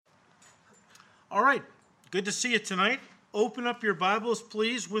All right, good to see you tonight. Open up your Bibles,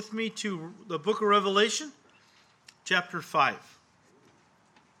 please, with me to the book of Revelation, chapter 5.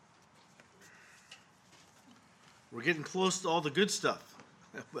 We're getting close to all the good stuff.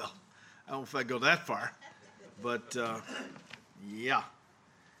 Well, I don't know if I go that far, but yeah.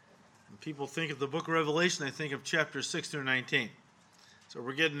 When people think of the book of Revelation, they think of chapter 6 through 19. So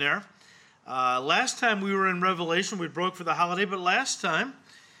we're getting there. Last time we were in Revelation, we broke for the holiday, but last time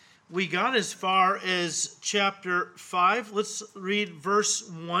we got as far as chapter 5. Let's read verse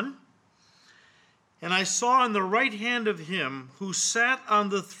 1. And I saw in the right hand of him who sat on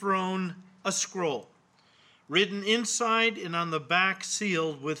the throne a scroll, written inside and on the back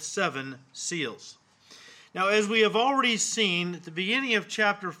sealed with 7 seals. Now, as we have already seen, at the beginning of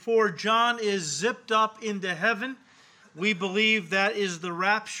chapter 4, John is zipped up into heaven. We believe that is the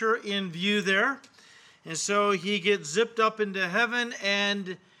rapture in view there. And so he gets zipped up into heaven,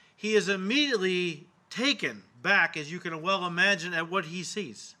 and he is immediately taken back, as you can well imagine, at what he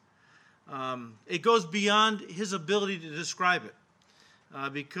sees. It goes beyond his ability to describe it.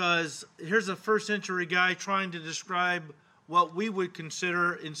 Because here's a first century guy trying to describe what we would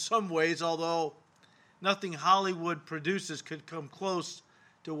consider in some ways, although nothing Hollywood produces could come close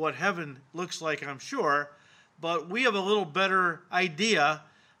to what heaven looks like, I'm sure. But we have a little better idea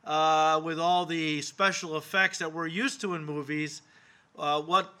with all the special effects that we're used to in movies.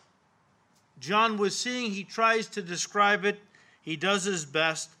 What John was seeing, he tries to describe it. He does his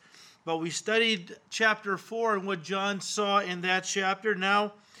best. But we studied chapter 4 and what John saw in that chapter.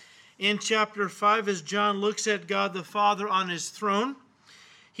 Now, in chapter 5, as John looks at God the Father on his throne,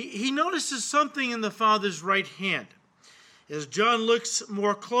 he notices something in the Father's right hand. As John looks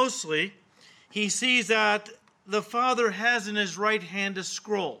more closely, he sees that the Father has in his right hand a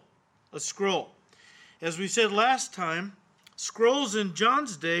scroll. A scroll. As we said last time, scrolls in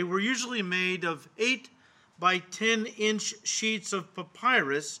John's day were usually made of 8 by 10-inch sheets of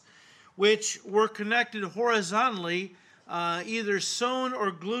papyrus, which were connected horizontally, either sewn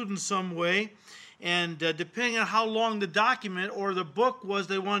or glued in some way. And depending on how long the document or the book was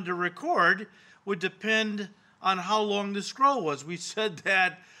they wanted to record, would depend on how long the scroll was. We said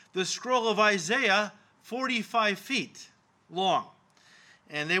that the scroll of Isaiah, 45 feet long.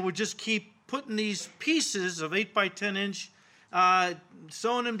 And they would just keep putting these pieces of 8 by 10 inch,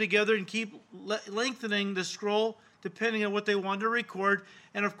 sewing them together and keep lengthening the scroll depending on what they wanted to record.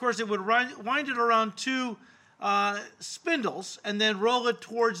 And of course, they would wind it around 2 spindles and then roll it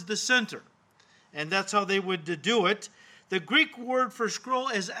towards the center. And that's how they would do it. The Greek word for scroll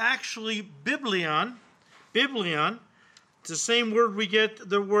is actually biblion. Biblion. It's the same word we get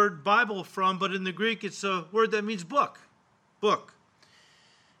the word Bible from, but in the Greek it's a word that means book. Book.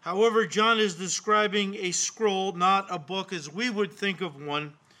 However, John is describing a scroll, not a book as we would think of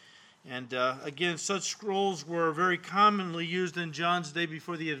one. And again, such scrolls were very commonly used in John's day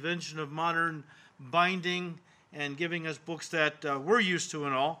before the invention of modern binding and giving us books that we're used to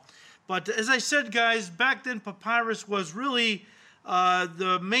and all. But as I said, guys, back then papyrus was really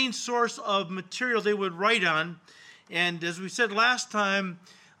the main source of material they would write on. And as we said last time,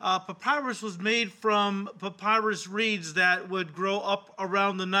 papyrus was made from papyrus reeds that would grow up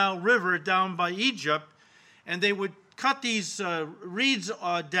around the Nile River down by Egypt. And they would cut these reeds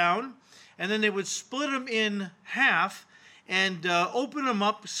down, and then they would split them in half and open them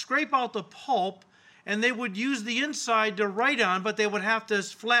up, scrape out the pulp, and they would use the inside to write on, but they would have to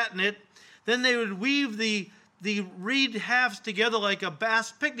flatten it. Then they would weave the reed halves together like a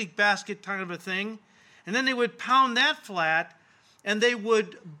picnic basket kind of a thing, and then they would pound that flat, and they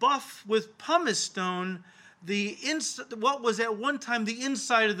would buff with pumice stone what was at one time the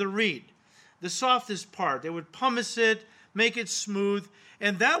inside of the reed, the softest part. They would pumice it, make it smooth,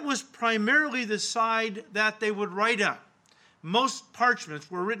 and that was primarily the side that they would write on. Most parchments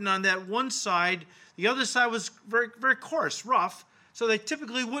were written on that one side. The other side was very, very coarse, rough, so they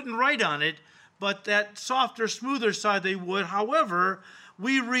typically wouldn't write on it, but that softer, smoother side they would. However,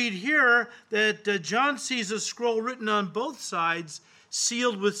 we read here that John sees a scroll written on both sides,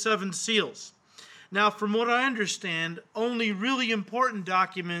 sealed with 7 seals. Now, from what I understand, only really important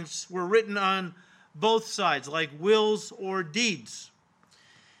documents were written on both sides, like wills or deeds.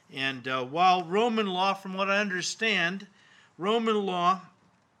 And while Roman law, from what I understand, Roman law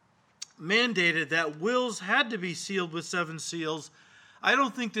mandated that wills had to be sealed with 7 seals, I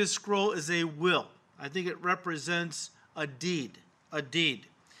don't think this scroll is a will. I think it represents a deed. A deed.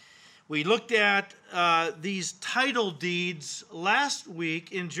 We looked at these title deeds last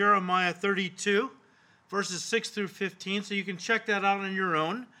week in Jeremiah 32, verses 6 through 15, so you can check that out on your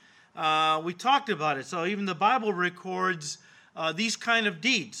own. We talked about it. So even the Bible records these kind of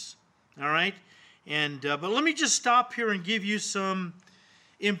deeds, all right? But let me just stop here and give you some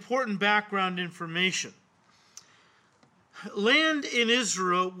important background information. Land in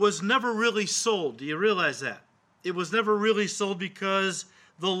Israel was never really sold. Do you realize that? It was never really sold because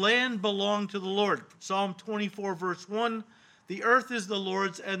the land belonged to the Lord. Psalm 24, verse 1, the earth is the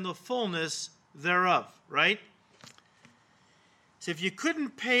Lord's and the fullness thereof, right? So if you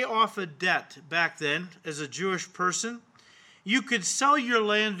couldn't pay off a debt back then as a Jewish person, you could sell your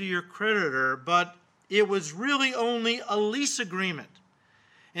land to your creditor, but it was really only a lease agreement.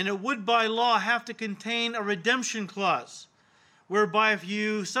 And it would, by law, have to contain a redemption clause, whereby if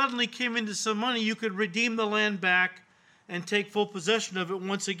you suddenly came into some money, you could redeem the land back and take full possession of it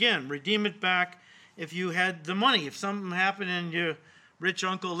once again. Redeem it back if you had the money. If something happened and your rich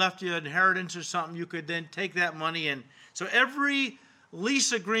uncle left you an inheritance or something, you could then take that money. And so every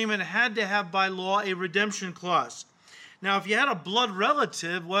lease agreement had to have, by law, a redemption clause. Now, if you had a blood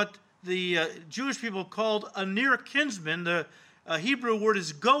relative, what the Jewish people called a near kinsman, the Hebrew word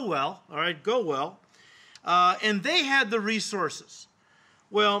is goel, all right, goel, and they had the resources.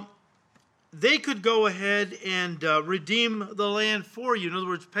 Well, they could go ahead and redeem the land for you. In other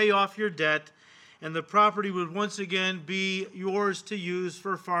words, pay off your debt, and the property would once again be yours to use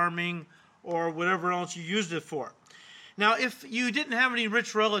for farming or whatever else you used it for. Now, if you didn't have any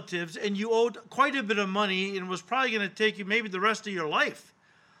rich relatives and you owed quite a bit of money, and it was probably going to take you maybe the rest of your life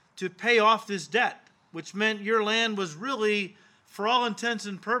to pay off this debt, which meant your land was really, for all intents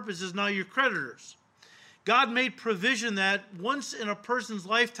and purposes, now your creditors. God made provision that once in a person's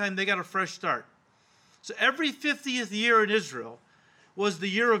lifetime, they got a fresh start. So every 50th year in Israel was the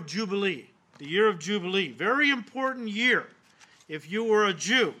year of Jubilee. The year of Jubilee. Very important year if you were a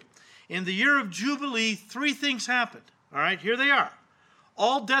Jew. In the year of Jubilee, three things happened. All right, here they are.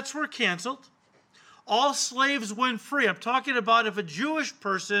 All debts were canceled. All slaves went free. I'm talking about if a Jewish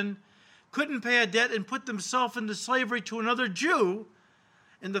person couldn't pay a debt and put themselves into slavery to another Jew,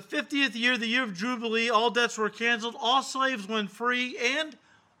 in the 50th year, the year of Jubilee, all debts were canceled, all slaves went free, and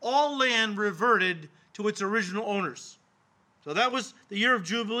all land reverted to its original owners. So that was the year of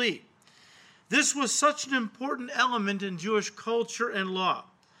Jubilee. This was such an important element in Jewish culture and law,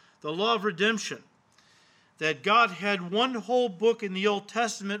 the law of redemption, that God had one whole book in the Old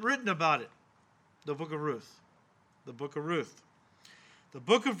Testament written about it, the book of Ruth. The book of Ruth. The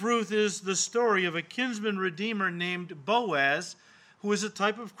book of Ruth is the story of a kinsman redeemer named Boaz, who is a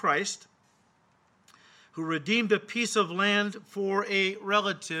type of Christ, who redeemed a piece of land for a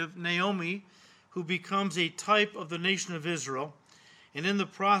relative, Naomi, who becomes a type of the nation of Israel, and in the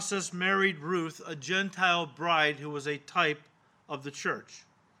process married Ruth, a Gentile bride who was a type of the church.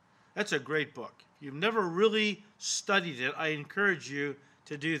 That's a great book. If you've never really studied it, I encourage you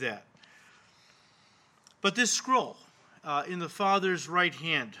to do that. But this scroll in the Father's right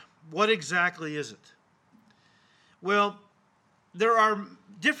hand, what exactly is it? Well, there are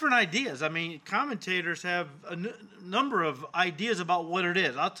different ideas. I mean, commentators have a number of ideas about what it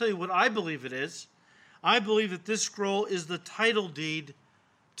is. I'll tell you what I believe it is. I believe that this scroll is the title deed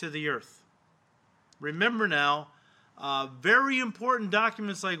to the earth. Remember now, very important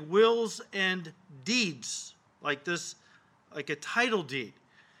documents like wills and deeds, like this, like a title deed,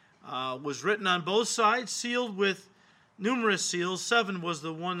 was written on both sides, sealed with numerous seals. 7 was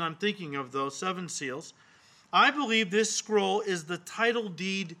the one I'm thinking of, though, 7 seals. I believe this scroll is the title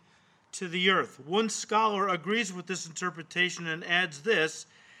deed to the earth. One scholar agrees with this interpretation and adds this.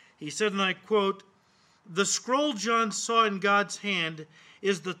 He said, and I quote, "The scroll John saw in God's hand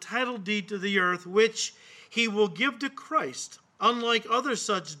is the title deed to the earth, which he will give to Christ. Unlike other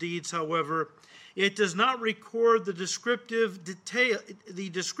such deeds, however, it does not record the descriptive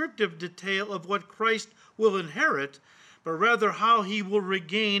detail of what Christ will inherit, but rather how he will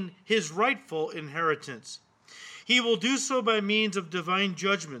regain his rightful inheritance. He will do so by means of divine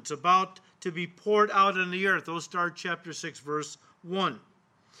judgments about to be poured out on the earth." Those start chapter 6, verse 1.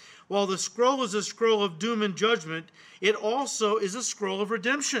 While the scroll is a scroll of doom and judgment, it also is a scroll of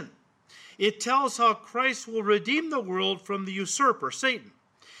redemption. It tells how Christ will redeem the world from the usurper, Satan,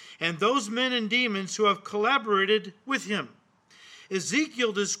 and those men and demons who have collaborated with him.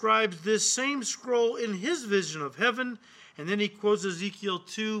 Ezekiel describes this same scroll in his vision of heaven, and then he quotes Ezekiel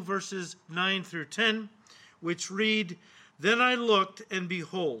 2, verses 9 through 10, which read, "Then I looked, and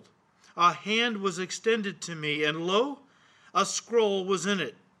behold, a hand was extended to me, and lo, a scroll was in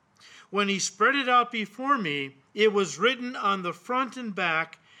it. When he spread it out before me, it was written on the front and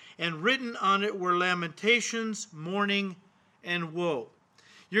back, and written on it were lamentations, mourning, and woe."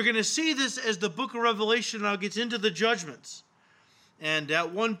 You're going to see this as the book of Revelation now gets into the judgments. And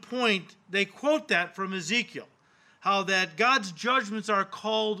at one point, they quote that from Ezekiel. how that God's judgments are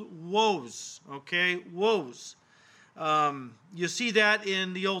called woes, okay? Woes. You see that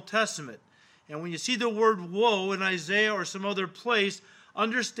in the Old Testament. And when you see the word woe in Isaiah or some other place,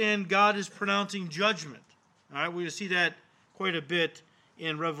 understand God is pronouncing judgment. All right, we see that quite a bit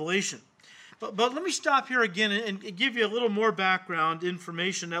in Revelation. But let me stop here again and give you a little more background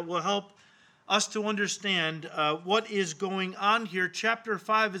information that will help us to understand what is going on here. Chapter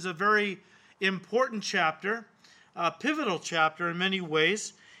 5 is a very important chapter, a pivotal chapter in many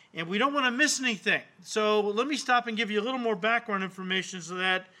ways, and we don't want to miss anything. So let me stop and give you a little more background information so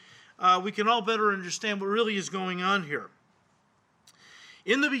that we can all better understand what really is going on here.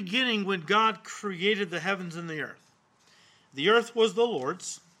 In the beginning, when God created the heavens and the earth was the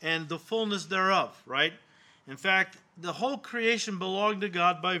Lord's, and the fullness thereof, right? In fact, the whole creation belonged to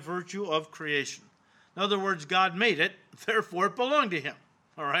God by virtue of creation. In other words, God made it, therefore it belonged to him.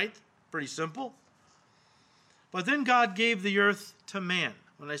 All right? Pretty simple. But then God gave the earth to man.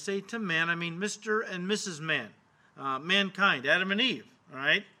 When I say to man, I mean Mr. and Mrs. Man, mankind, Adam and Eve, all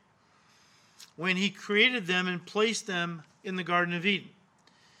right? When he created them and placed them in the Garden of Eden.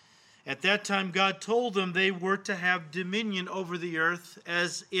 At that time, God told them they were to have dominion over the earth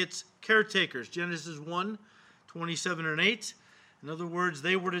as its caretakers. Genesis 1, 27 and 8. In other words,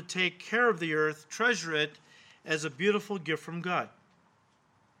 they were to take care of the earth, treasure it as a beautiful gift from God.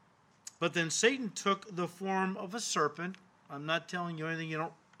 But then Satan took the form of a serpent. I'm not telling you anything you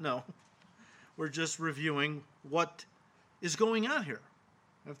don't know. We're just reviewing what is going on here.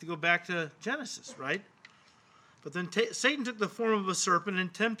 I have to go back to Genesis, right? But then Satan took the form of a serpent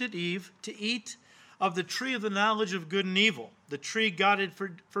and tempted Eve to eat of the tree of the knowledge of good and evil, the tree God had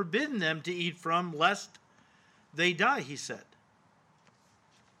forbidden them to eat from, lest they die, he said.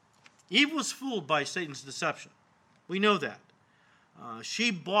 Eve was fooled by Satan's deception. We know that.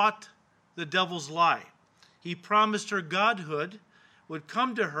 She bought the devil's lie. He promised her godhood would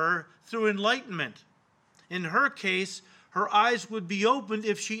come to her through enlightenment. In her case, her eyes would be opened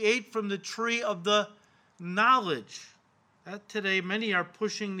if she ate from the tree of the knowledge. Today, many are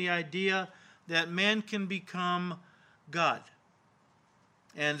pushing the idea that man can become God,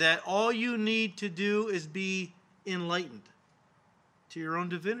 and that all you need to do is be enlightened to your own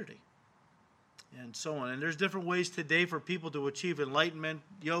divinity, and so on. And there's different ways today for people to achieve enlightenment: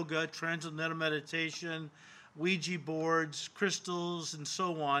 yoga, transcendental meditation, Ouija boards, crystals, and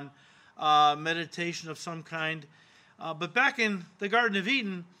so on, meditation of some kind. But back in the Garden of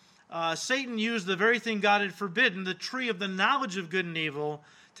Eden, Satan used the very thing God had forbidden, the tree of the knowledge of good and evil,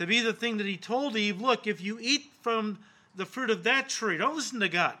 to be the thing that he told Eve, look, if you eat from the fruit of that tree, don't listen to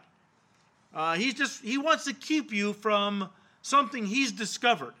God. He wants to keep you from something he's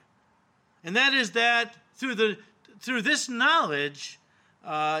discovered. And that is that through this knowledge,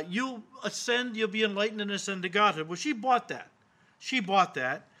 you'll be enlightened and ascend to Godhood. Well, she bought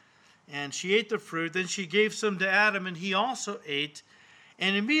that. And she ate the fruit. Then she gave some to Adam, and he also ate.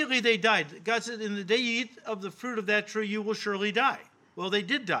 And immediately they died. God said, in the day you eat of the fruit of that tree, you will surely die. Well, they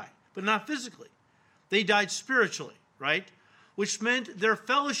did die, but not physically. They died spiritually, right? Which meant their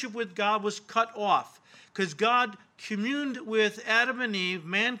fellowship with God was cut off, because God communed with Adam and Eve,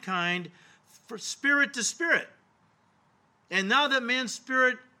 mankind, for spirit to spirit. And now that man's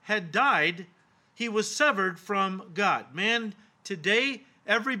spirit had died, he was severed from God. Man, today,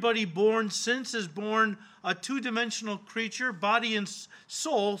 everybody born since is born a two-dimensional creature, body and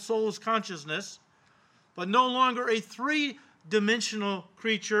soul. Soul is consciousness, but no longer a three-dimensional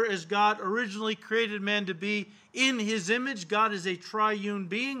creature as God originally created man to be in his image. God is a triune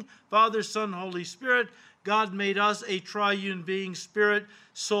being, Father, Son, Holy Spirit. God made us a triune being, spirit,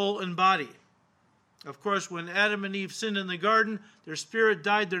 soul, and body. Of course, when Adam and Eve sinned in the garden, their spirit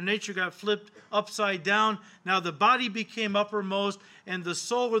died, their nature got flipped upside down. Now the body became uppermost, and the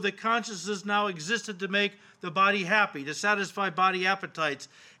soul or the consciousness now existed to make the body happy, to satisfy body appetites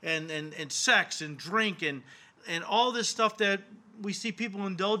and sex and drink and all this stuff that we see people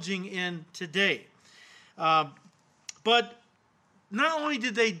indulging in today. But not only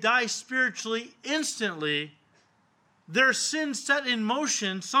did they die spiritually instantly, their sin set in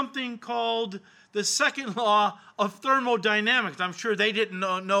motion something called the second law of thermodynamics. I'm sure they didn't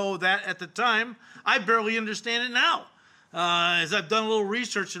know that at the time. I barely understand it now, as I've done a little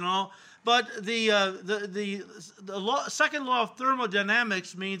research and all. But the second law of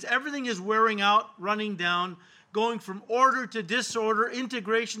thermodynamics means everything is wearing out, running down, going from order to disorder,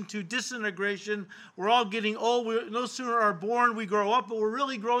 integration to disintegration. We're all getting old. No sooner are born, we grow up, but we're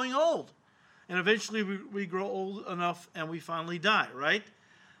really growing old. And eventually we grow old enough and we finally die, right?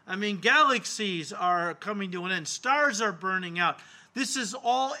 I mean, galaxies are coming to an end. Stars are burning out. This is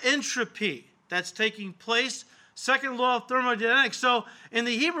all entropy that's taking place Second law of thermodynamics. So in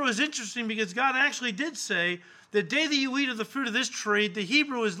the Hebrew is interesting because God actually did say, the day that you eat of the fruit of this tree, the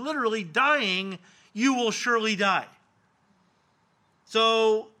Hebrew is literally dying, you will surely die.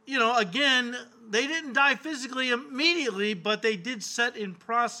 So, again, they didn't die physically immediately, but they did set in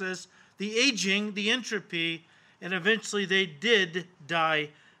process the aging, the entropy, and eventually they did die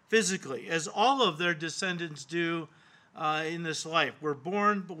physically, as all of their descendants do in this life. We're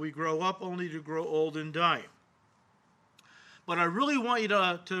born, but we grow up only to grow old and die. But I really want you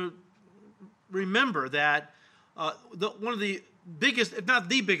to remember that one of the biggest, if not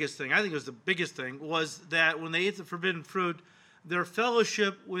the biggest thing, I think it was the biggest thing, was that when they ate the forbidden fruit, their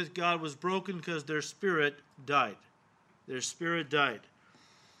fellowship with God was broken because their spirit died. Their spirit died.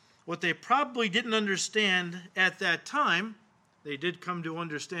 What they probably didn't understand at that time, they did come to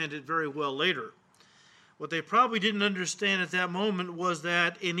understand it very well later. What they probably didn't understand at that moment was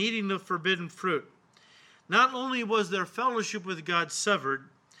that in eating the forbidden fruit, not only was their fellowship with God severed,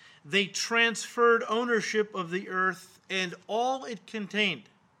 they transferred ownership of the earth and all it contained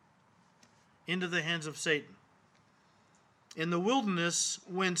into the hands of Satan. In the wilderness,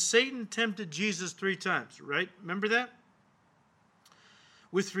 when Satan tempted Jesus 3 times, right? Remember that?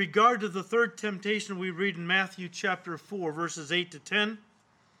 With regard to the third temptation, we read in Matthew chapter 4, verses 8 to 10.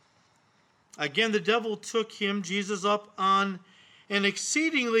 Again, the devil took him, Jesus, up on an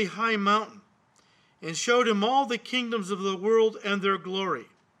exceedingly high mountain and showed him all the kingdoms of the world and their glory.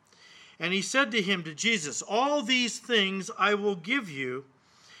 And he said to him, to Jesus, all these things I will give you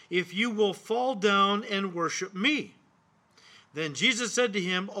if you will fall down and worship me. Then Jesus said to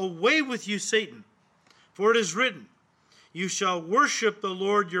him, away with you, Satan, for it is written, you shall worship the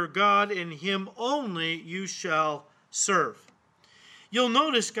Lord your God, and him only you shall serve. You'll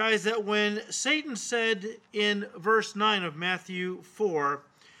notice, guys, that when Satan said in verse 9 of Matthew 4,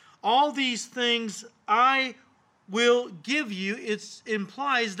 all these things I will give you, it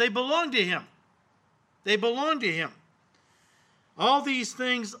implies they belong to him. They belong to him. All these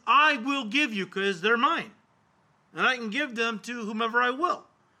things I will give you because they're mine. And I can give them to whomever I will,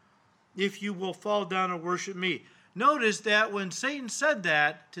 if you will fall down and worship me. Notice that when Satan said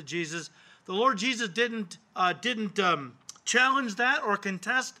that to Jesus, the Lord Jesus didn't challenge that or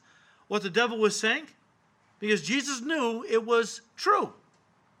contest what the devil was saying, because Jesus knew it was true.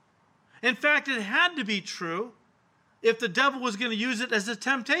 In fact, it had to be true if the devil was going to use it as a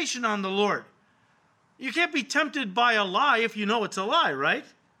temptation on the Lord. You can't be tempted by a lie if you know it's a lie, right?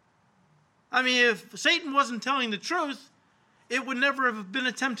 I mean, if Satan wasn't telling the truth, it would never have been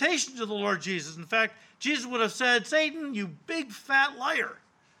a temptation to the Lord Jesus. In fact, Jesus would have said, Satan, you big fat liar.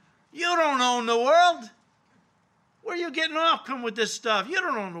 You don't own the world. Where are you getting off? Come with this stuff. You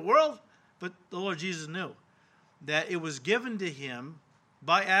don't own the world. But the Lord Jesus knew that it was given to him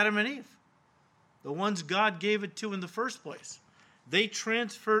by Adam and Eve, the ones God gave it to in the first place. They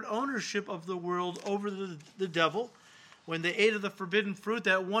transferred ownership of the world over the devil. When they ate of the forbidden fruit,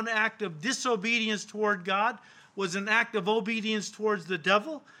 that one act of disobedience toward God was an act of obedience towards the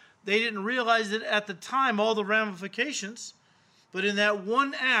devil. They didn't realize it at the time, all the ramifications. But in that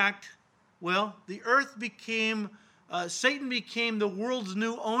one act, well, the earth became, Satan became the world's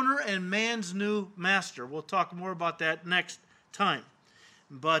new owner and man's new master. We'll talk more about that next time.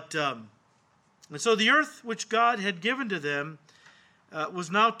 But, and so the earth which God had given to them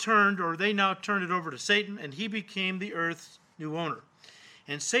was now turned, or they now turned it over to Satan, and he became the earth's new owner.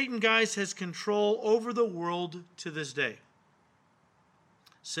 And Satan, guys, has control over the world to this day.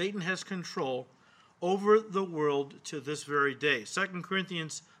 Satan has control over the world to this very day. 2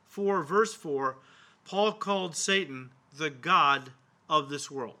 Corinthians 4, verse 4, Paul called Satan the god of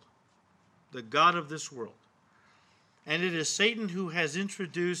this world. The god of this world. And it is Satan who has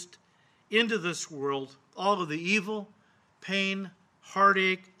introduced into this world all of the evil, pain,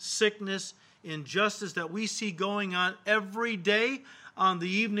 heartache, sickness, injustice that we see going on every day on the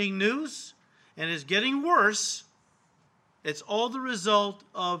evening news, and is getting worse. It's all the result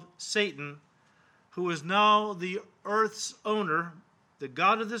of Satan, who is now the earth's owner, the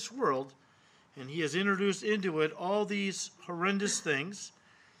god of this world, and he has introduced into it all these horrendous things.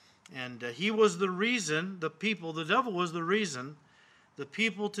 And he was the reason, the devil was the reason, the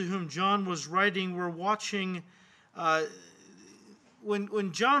people to whom John was writing were watching.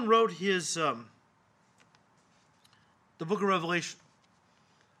 When John wrote his, the book of Revelation,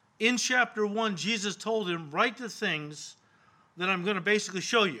 in chapter 1, Jesus told him, write the things that I'm going to basically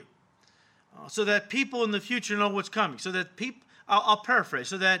show you, so that people in the future know what's coming. So that people, I'll paraphrase,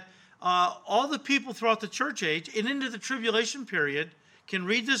 so that all the people throughout the church age and into the tribulation period can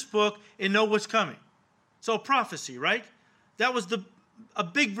read this book and know what's coming. So prophecy, right? That was a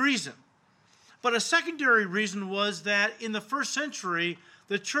big reason. But a secondary reason was that in the first century,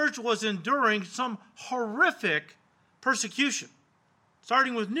 the church was enduring some horrific persecution,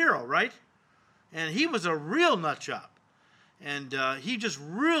 starting with Nero, right? And he was a real nut job. And he just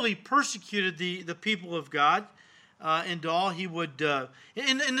really persecuted the people of God. And all he would...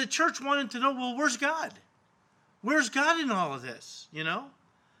 and the church wanted to know, well, where's God? Where's God in all of this, you know?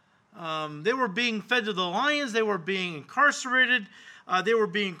 They were being fed to the lions. They were being incarcerated. They were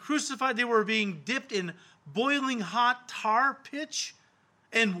being crucified. They were being dipped in boiling hot tar pitch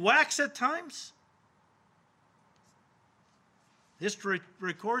and wax at times. History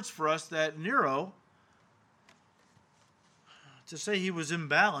records for us that Nero, to say he was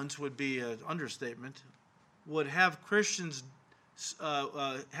imbalanced would be an understatement, would have Christians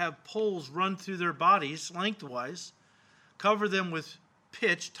have poles run through their bodies lengthwise, cover them with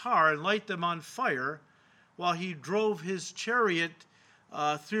pitch, tar, and light them on fire while he drove his chariot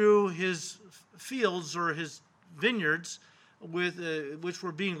through his fields or his vineyards, which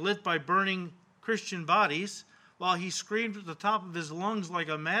were being lit by burning Christian bodies, while he screamed at the top of his lungs like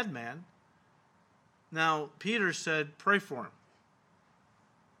a madman. Now, Peter said, pray for him.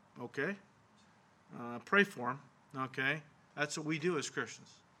 Okay? Pray for him. Okay? That's what we do as Christians.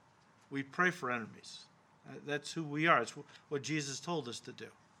 We pray for enemies. That's who we are. It's what Jesus told us to do.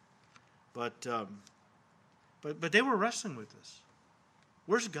 But they were wrestling with this.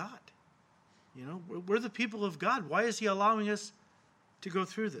 Where's God? You know, we're the people of God. Why is he allowing us to go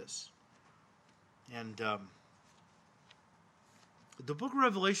through this? And the book of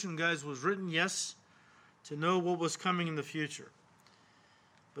Revelation, guys, was written, yes, to know what was coming in the future.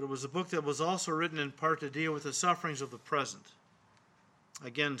 But it was a book that was also written in part to deal with the sufferings of the present.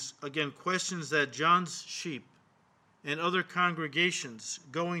 Again, questions that John's sheep and other congregations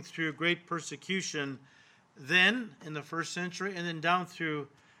going through great persecution then in the first century and then down through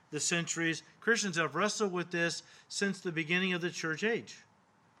the centuries, Christians have wrestled with this since the beginning of the church age.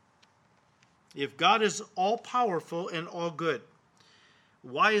 If God is all-powerful and all-good,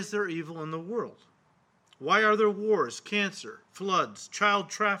 why is there evil in the world? Why are there wars, cancer, floods, child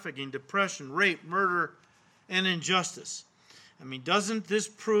trafficking, depression, rape, murder, and injustice? I mean, doesn't this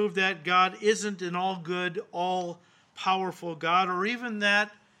prove that God isn't an all-good, all-powerful God, or even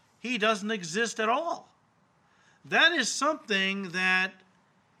that he doesn't exist at all? That is something that,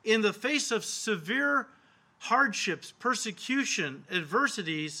 in the face of severe hardships, persecution,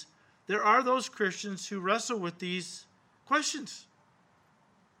 adversities, there are those Christians who wrestle with these questions.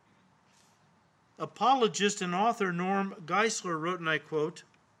 Apologist and author Norm Geisler wrote, and I quote,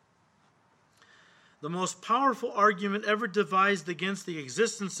 "The most powerful argument ever devised against the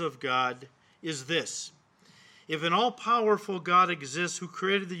existence of God is this. If an all-powerful God exists who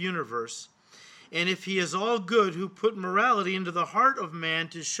created the universe, and if he is all good who put morality into the heart of man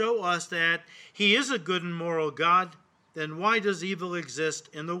to show us that he is a good and moral God, then why does evil exist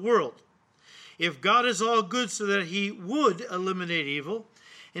in the world? If God is all good so that he would eliminate evil,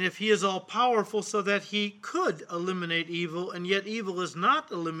 and if he is all-powerful so that he could eliminate evil, and yet evil is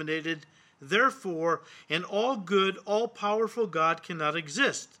not eliminated, therefore an all-good, all-powerful God cannot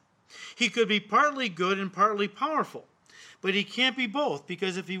exist. He could be partly good and partly powerful, but he can't be both,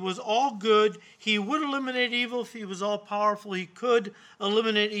 because if he was all good, he would eliminate evil. If he was all powerful, he could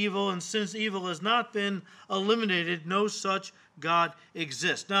eliminate evil. And since evil has not been eliminated, no such God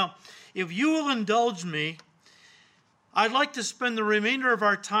exists." Now, if you will indulge me, I'd like to spend the remainder of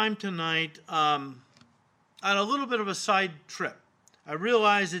our time tonight on a little bit of a side trip. I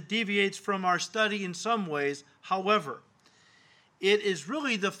realize it deviates from our study in some ways. However, it is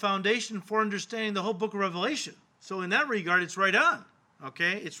really the foundation for understanding the whole book of Revelation. So in that regard, it's right on,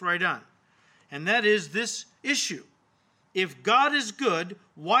 okay? It's right on. And that is this issue. If God is good,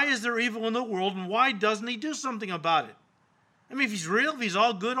 why is there evil in the world, and why doesn't he do something about it? I mean, if he's real, if he's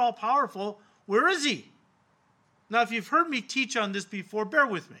all good, all powerful, where is he? Now, if you've heard me teach on this before, bear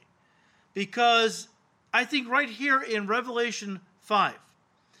with me. Because I think right here in Revelation 5,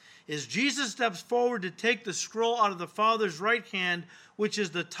 as Jesus steps forward to take the scroll out of the Father's right hand, which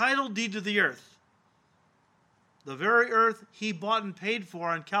is the title deed to the earth, the very earth he bought and paid for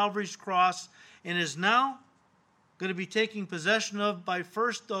on Calvary's cross, and is now going to be taking possession of by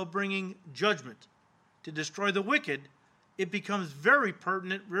first, though, bringing judgment to destroy the wicked, it becomes very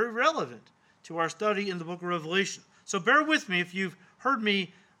pertinent, very relevant to our study in the book of Revelation. So bear with me if you've heard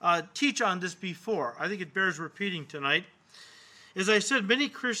me teach on this before. I think it bears repeating tonight. As I said, many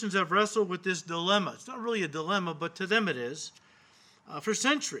Christians have wrestled with this dilemma. It's not really a dilemma, but to them it is. For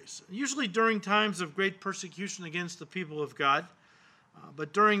centuries, usually during times of great persecution against the people of God.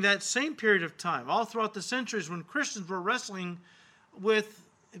 But during that same period of time, all throughout the centuries when Christians were wrestling with,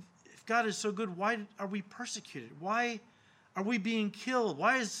 if God is so good, why are we persecuted? Why are we being killed?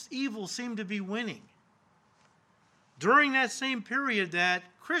 Why does evil seem to be winning? During that same period that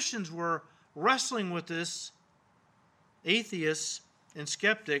Christians were wrestling with this, atheists and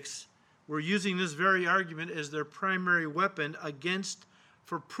skeptics were using this very argument as their primary weapon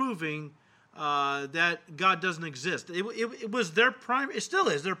for proving that God doesn't exist. It was it still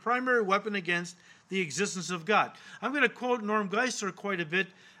is their primary weapon against the existence of God. I'm going to quote Norm Geisler quite a bit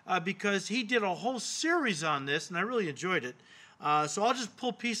because he did a whole series on this, and I really enjoyed it. So I'll just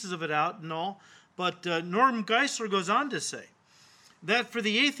pull pieces of it out and all. But Norm Geisler goes on to say that for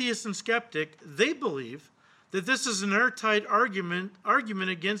the atheist and skeptic, they believe that this is an airtight argument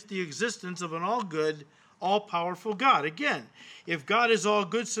against the existence of an all-good, all-powerful God. Again, if God is all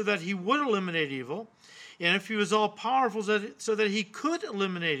good so that he would eliminate evil, and if he was all-powerful so that he could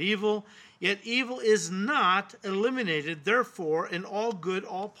eliminate evil, yet evil is not eliminated, therefore an all-good,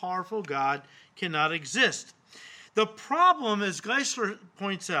 all-powerful God cannot exist. The problem, as Geisler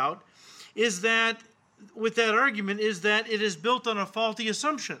points out, is that with that argument is that it is built on a faulty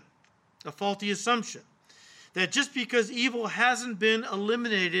assumption. That just because evil hasn't been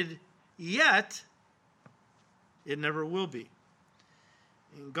eliminated yet, it never will be.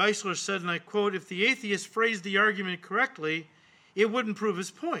 And Geisler said, and I quote, if the atheist phrased the argument correctly, it wouldn't prove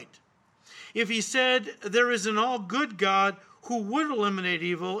his point. If he said there is an all-good God who would eliminate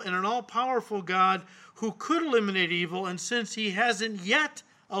evil and an all-powerful God who could eliminate evil, and since he hasn't yet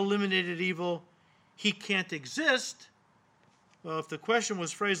eliminated evil, he can't exist. Well, if the question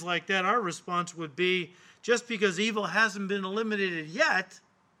was phrased like that, our response would be, just because evil hasn't been eliminated yet,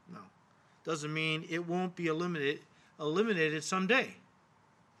 no, doesn't mean it won't be eliminated someday.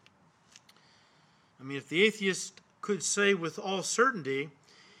 I mean, if the atheist could say with all certainty,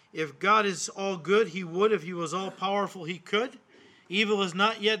 if God is all good, he would. If he was all powerful, he could. Evil has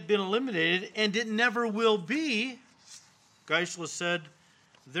not yet been eliminated, and it never will be. Geisler said,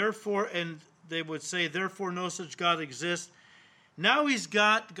 therefore, and they would say, therefore no such God exists. Now he's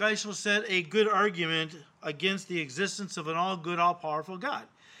got, Geisler said, a good argument against the existence of an all-good, all-powerful God.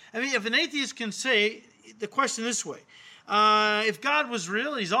 I mean, if an atheist can say the question this way, if God was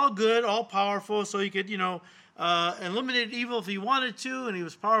real, he's all good, all-powerful, so he could, eliminate evil if he wanted to, and he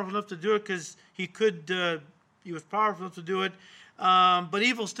was powerful enough to do it because he was powerful enough to do it, but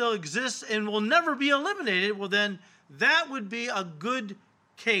evil still exists and will never be eliminated, well then that would be a good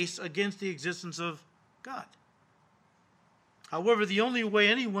case against the existence of God. However, the only way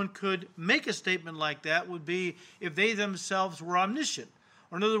anyone could make a statement like that would be if they themselves were omniscient,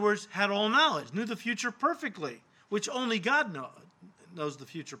 or in other words, had all knowledge, knew the future perfectly, which only God knows the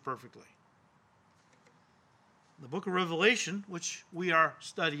future perfectly. The book of Revelation, which we are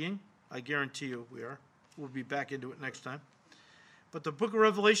studying, I guarantee you we are. We'll be back into it next time. But the book of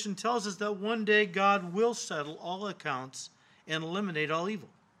Revelation tells us that one day God will settle all accounts and eliminate all evil.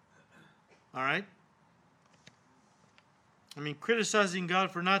 All right? I mean, criticizing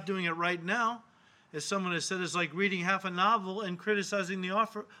God for not doing it right now, as someone has said, is like reading half a novel and criticizing the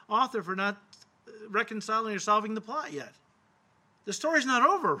author for not reconciling or solving the plot yet. The story's not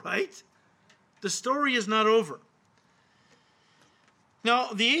over, right? The story is not over. Now,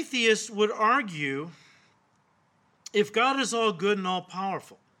 the atheist would argue, if God is all good and all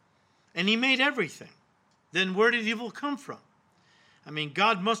powerful, and he made everything, then where did evil come from? I mean,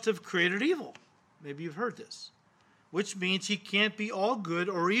 God must have created evil. Maybe you've heard this. Which means he can't be all good,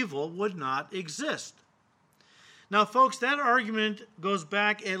 or evil would not exist. Now, folks, that argument goes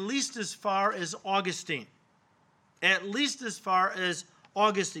back at least as far as Augustine. At least as far as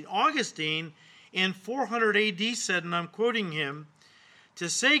Augustine. Augustine, in 400 AD, said, and I'm quoting him, to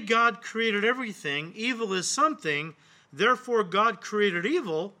say God created everything, evil is something, therefore God created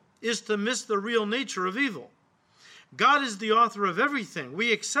evil, is to miss the real nature of evil. God is the author of everything.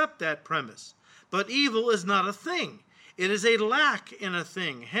 We accept that premise. But evil is not a thing. It is a lack in a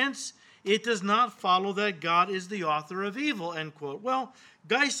thing. Hence, it does not follow that God is the author of evil, end quote. Well,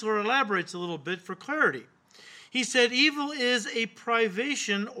 Geisler elaborates a little bit for clarity. He said, evil is a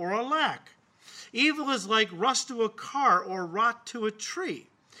privation or a lack. Evil is like rust to a car or rot to a tree.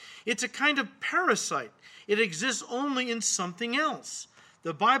 It's a kind of parasite. It exists only in something else.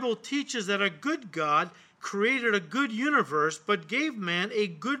 The Bible teaches that a good God created a good universe, but gave man a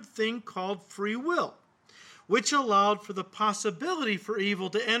good thing called free will, which allowed for the possibility for evil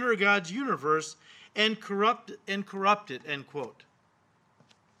to enter God's universe and corrupt it, end quote.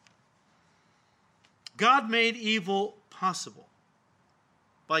 God made evil possible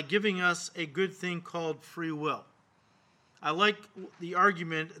by giving us a good thing called free will. I like the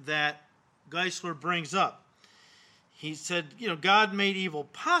argument that Geisler brings up. he said, God made evil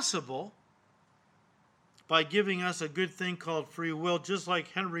possible by giving us a good thing called free will, just like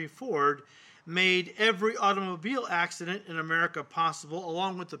Henry Ford made every automobile accident in America possible,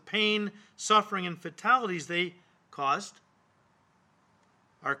 along with the pain, suffering, and fatalities they caused.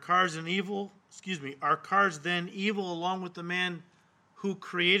 Are cars then evil along with the man who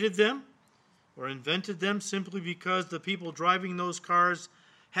created them or invented them simply because the people driving those cars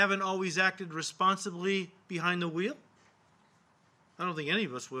haven't always acted responsibly behind the wheel? I don't think any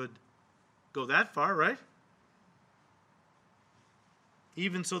of us would go that far, right?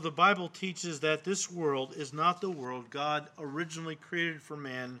 Even so, the Bible teaches that this world is not the world God originally created for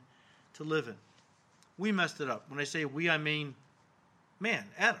man to live in. We messed it up. When I say we, I mean man,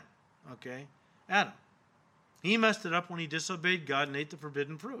 Adam. Okay? Adam. He messed it up when he disobeyed God and ate the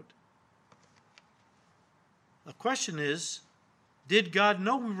forbidden fruit. The question is, did God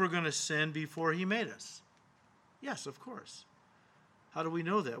know we were going to sin before he made us? Yes, of course. How do we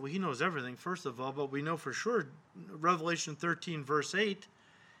know that? Well, he knows everything, first of all, but we know for sure, Revelation 13, verse 8,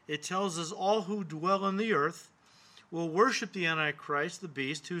 it tells us all who dwell on the earth will worship the Antichrist, the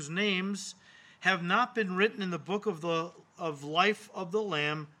beast, whose names have not been written in the book of life of the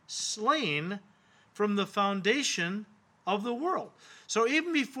Lamb, slain from the foundation of the world. So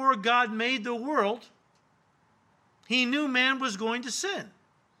even before God made the world, he knew man was going to sin.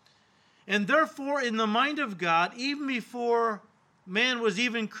 And therefore, in the mind of God, even before man was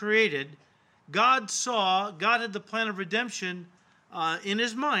even created, God had the plan of redemption in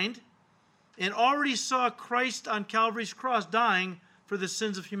his mind and already saw Christ on Calvary's cross dying for the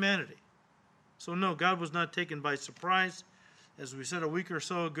sins of humanity. So no, God was not taken by surprise. As we said a week or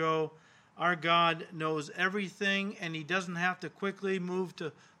so ago, our God knows everything, and he doesn't have to quickly move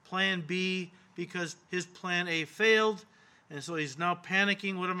to plan B because his plan A failed, and so he's now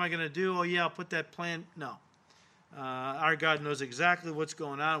panicking. What am I going to do? Oh yeah, I'll put that plan. No. Our God knows exactly what's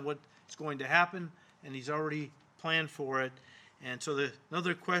going on, what's going to happen, and he's already planned for it. And so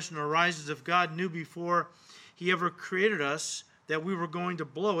another question arises, if God knew before he ever created us that we were going to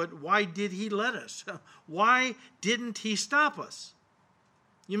blow it, why did he let us? Why didn't he stop us?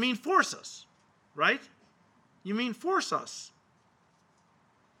 You mean force us, right? You mean force us.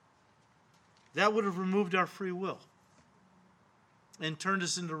 That would have removed our free will and turned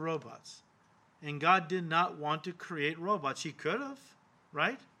us into robots. And God did not want to create robots. He could have,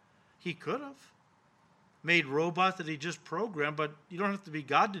 right? He could have made robots that he just programmed, but you don't have to be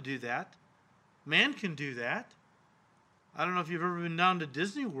God to do that. Man can do that. I don't know if you've ever been down to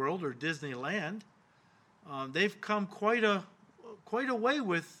Disney World or Disneyland. They've come quite a way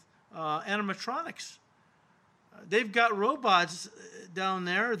with animatronics. They've got robots down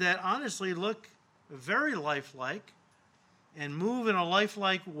there that honestly look very lifelike and move in a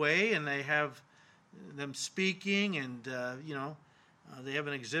lifelike way, and they have them speaking, and they have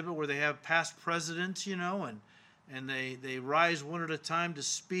an exhibit where they have past presidents, and they rise one at a time to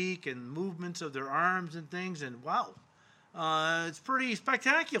speak, and movements of their arms and things, and wow, it's pretty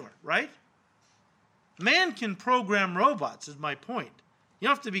spectacular, right? Man can program robots, is my point. You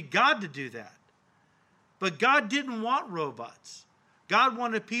don't have to be God to do that. But God didn't want robots. God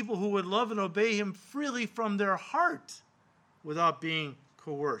wanted people who would love and obey him freely from their heart without being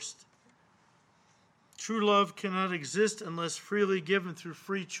coerced. True love cannot exist unless freely given through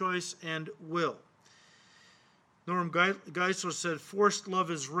free choice and will. Norm Geisler said, forced love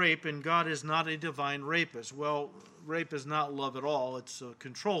is rape, and God is not a divine rapist. Well, rape is not love at all. It's a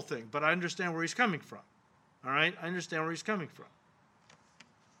control thing. But I understand where he's coming from. All right? I understand where he's coming from.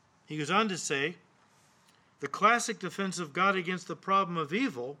 He goes on to say, the classic defense of God against the problem of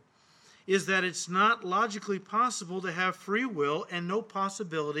evil is that it's not logically possible to have free will and no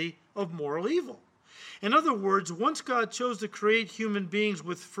possibility of moral evil. In other words, once God chose to create human beings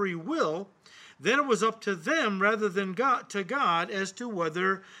with free will, then it was up to them rather than to God as to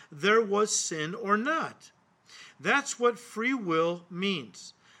whether there was sin or not. That's what free will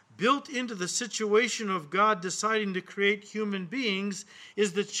means. Built into the situation of God deciding to create human beings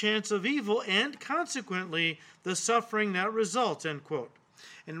is the chance of evil and, consequently, the suffering that results, end quote.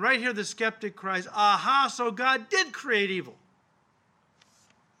 And right here the skeptic cries, aha, so God did create evil.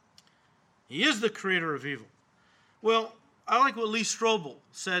 He is the creator of evil. Well, I like what Lee Strobel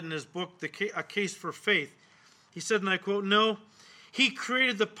said in his book, A Case for Faith. He said, and I quote, no, he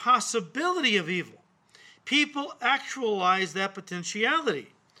created the possibility of evil. People actualize that potentiality.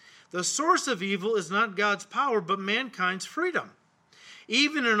 The source of evil is not God's power, but mankind's freedom.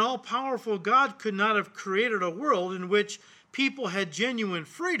 Even an all-powerful God could not have created a world in which people had genuine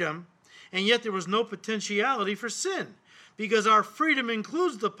freedom, and yet there was no potentiality for sin, because our freedom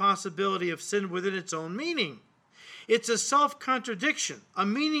includes the possibility of sin within its own meaning. It's a self-contradiction, a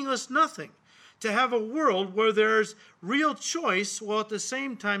meaningless nothing, to have a world where there's real choice while at the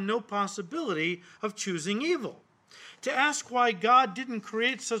same time no possibility of choosing evil. To ask why God didn't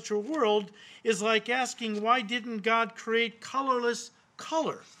create such a world is like asking why didn't God create colorless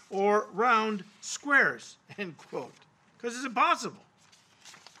color or round squares, end quote. Because it's impossible.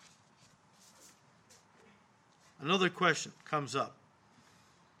 Another question comes up.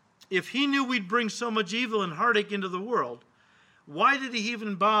 If he knew we'd bring so much evil and heartache into the world, why did he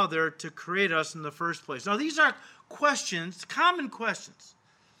even bother to create us in the first place? Now, these are questions, common questions,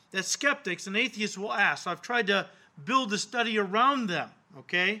 that skeptics and atheists will ask. I've tried to build a study around them,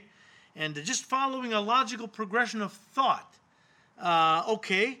 okay? And just following a logical progression of thought.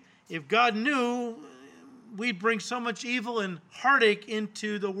 Okay, if God knew we'd bring so much evil and heartache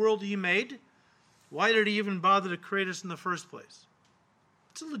into the world he made, why did he even bother to create us in the first place?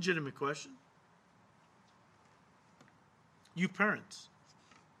 It's a legitimate question. You parents,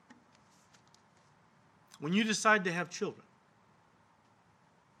 when you decide to have children,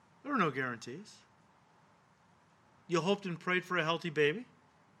 there are no guarantees. You hoped and prayed for a healthy baby,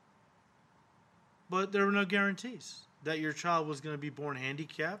 but there were no guarantees that your child was going to be born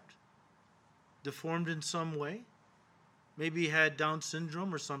handicapped, deformed in some way, maybe he had Down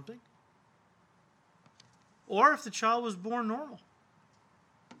syndrome or something, or if the child was born normal.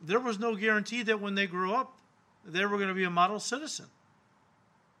 There was no guarantee that when they grew up, they were going to be a model citizen,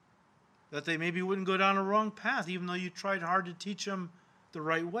 that they maybe wouldn't go down a wrong path, even though you tried hard to teach them the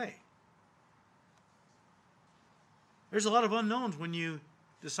right way. There's a lot of unknowns when you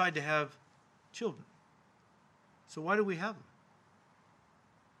decide to have children. So why do we have them?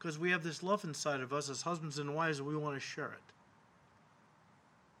 Because we have this love inside of us as husbands and wives, and we want to share it.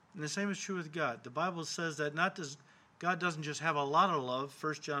 And the same is true with God. The Bible says that God doesn't just have a lot of love.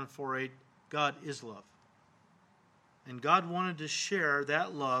 1 John 4:8, God is love. And God wanted to share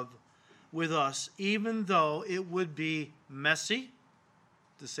that love with us, even though it would be messy,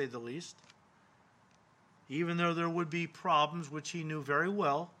 to say the least. Even though there would be problems, which he knew very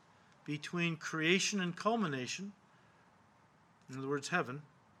well, between creation and culmination. In other words, heaven.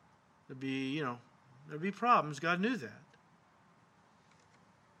 There'd be problems. God knew that.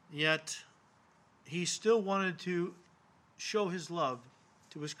 Yet, he still wanted to show his love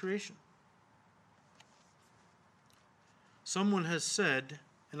to his creation. Someone has said,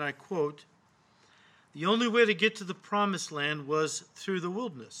 and I quote, "The only way to get to the promised land was through the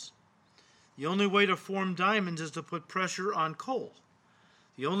wilderness. The only way to form diamonds is to put pressure on coal.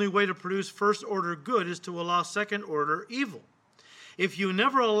 The only way to produce first-order good is to allow second-order evil. If you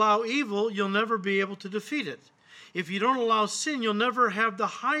never allow evil, you'll never be able to defeat it. If you don't allow sin, you'll never have the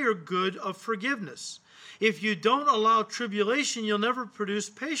higher good of forgiveness. If you don't allow tribulation, you'll never produce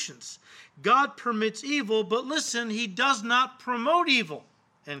patience. God permits evil, but listen, he does not promote evil."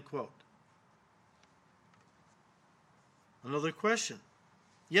 End quote. Another question.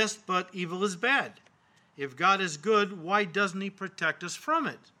 Yes, but evil is bad. If God is good, why doesn't he protect us from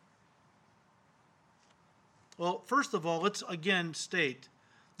it? Well, first of all, let's again state,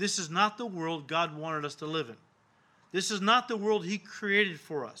 this is not the world God wanted us to live in. This is not the world he created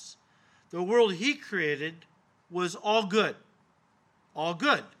for us. The world he created was all good. All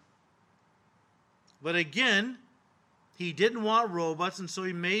good. But again, he didn't want robots, and so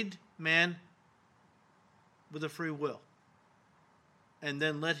he made man with a free will. And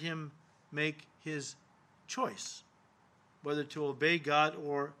then let him make his choice, whether to obey God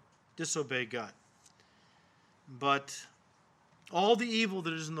or disobey God. But all the evil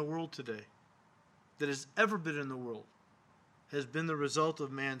that is in the world today, that has ever been in the world, has been the result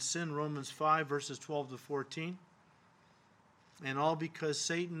of man's sin, Romans 5, verses 12 to 14. And all because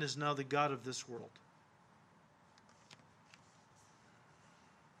Satan is now the god of this world.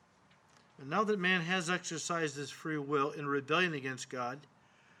 And now that man has exercised his free will in rebellion against God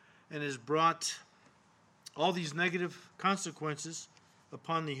and has brought all these negative consequences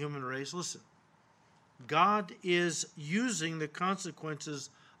upon the human race, listen, God is using the consequences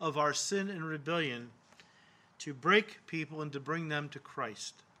of our sin and rebellion to break people and to bring them to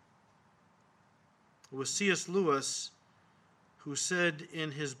Christ. It was C.S. Lewis who said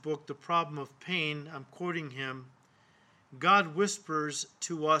in his book, The Problem of Pain, I'm quoting him, "God whispers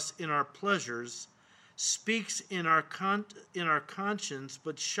to us in our pleasures, speaks in our conscience,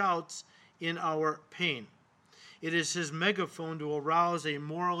 but shouts in our pain. It is his megaphone to arouse a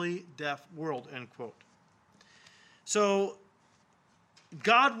morally deaf world," end quote. So,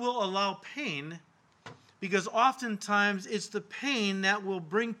 God will allow pain because oftentimes it's the pain that will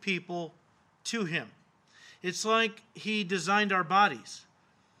bring people to him. It's like he designed our bodies.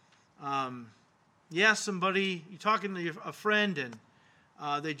 You ask somebody, you're talking to a friend, and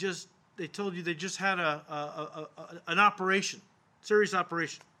they told you they just had an operation, serious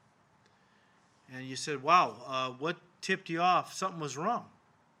operation. And you said, wow, what tipped you off? Something was wrong.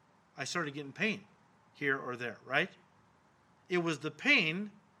 I started getting pain here or there, right? It was the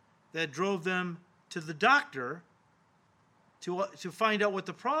pain that drove them to the doctor to find out what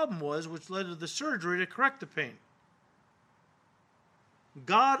the problem was, which led to the surgery to correct the pain.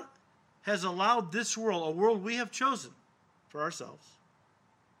 God has allowed this world, a world we have chosen for ourselves.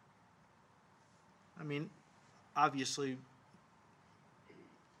 I mean, obviously,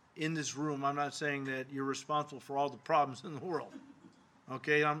 in this room, I'm not saying that you're responsible for all the problems in the world.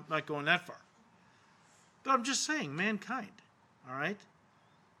 Okay, I'm not going that far. But I'm just saying, mankind, all right?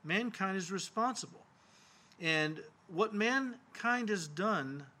 Mankind is responsible. And what mankind has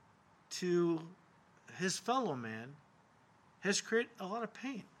done to his fellow man has created a lot of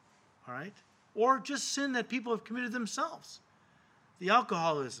pain, all right? Or just sin that people have committed themselves. The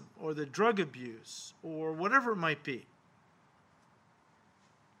alcoholism or the drug abuse or whatever it might be.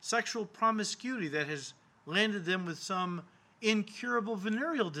 Sexual promiscuity that has landed them with some incurable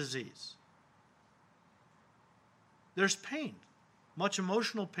venereal disease. There's pain, much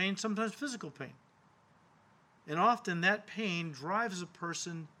emotional pain, sometimes physical pain. And often that pain drives a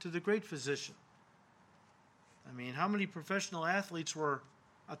person to the great physician. I mean, how many professional athletes were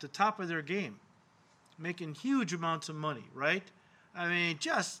at the top of their game, making huge amounts of money, right? I mean,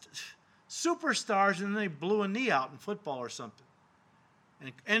 just superstars, and then they blew a knee out in football or something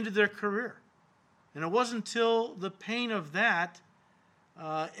and ended their career. And it wasn't until the pain of that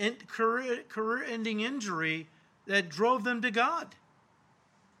career-ending injury that drove them to God.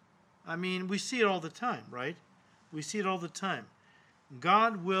 I mean, we see it all the time, right? We see it all the time.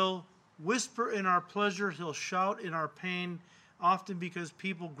 God will whisper in our pleasure. He'll shout in our pain, often because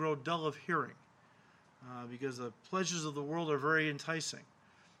people grow dull of hearing, because the pleasures of the world are very enticing.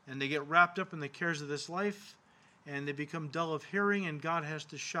 And they get wrapped up in the cares of this life, and they become dull of hearing, and God has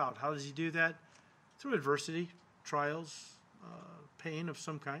to shout. How does he do that? Through adversity, trials, pain of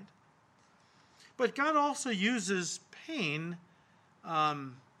some kind. But God also uses pain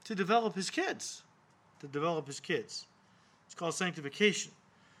to develop his kids. It's called sanctification,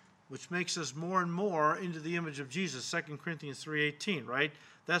 which makes us more and more into the image of Jesus, 2 Corinthians 3:18, right?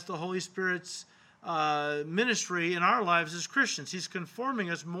 That's the Holy Spirit's ministry in our lives as Christians. He's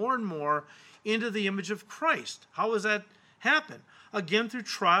conforming us more and more into the image of Christ. How does that happen? Again, through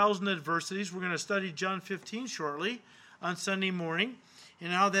trials and adversities. We're going to study John 15 shortly on Sunday morning,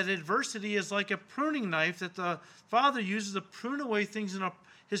 and how that adversity is like a pruning knife that the Father uses to prune away things in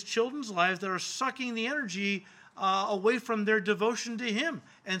his children's lives that are sucking the energy away from their devotion to him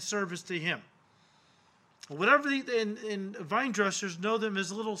and service to him. Whatever and vine dressers know them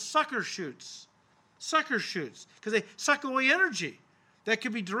as little sucker shoots, because they suck away energy that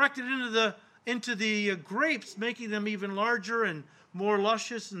could be directed into the grapes, making them even larger and more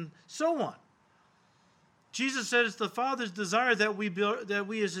luscious and so on. Jesus said it's the Father's desire that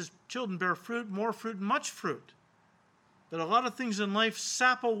we as his children bear fruit, more fruit, and much fruit. But a lot of things in life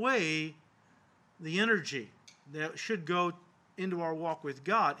sap away the energy that should go into our walk with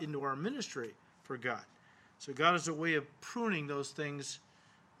God, into our ministry for God. So God is a way of pruning those things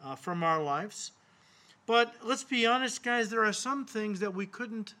from our lives. But let's be honest, guys, there are some things that we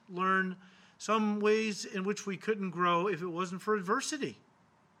couldn't learn, some ways in which we couldn't grow if it wasn't for adversity.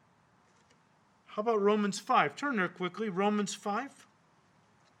 How about Romans 5? Turn there quickly, Romans 5.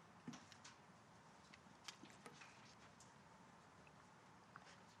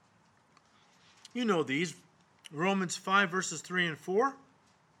 You know these. Romans 5, verses 3 and 4.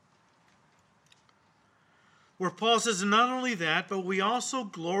 Where Paul says, and not only that, but we also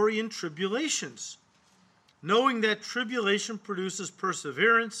glory in tribulations, knowing that tribulation produces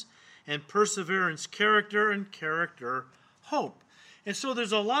perseverance, and perseverance character, and character hope. And so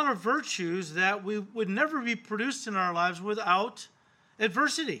there's a lot of virtues that we would never be produced in our lives without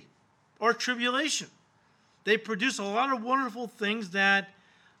adversity or tribulation. They produce a lot of wonderful things that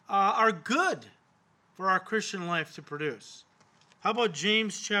are good for our Christian life to produce. How about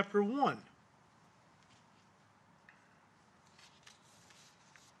James chapter 1?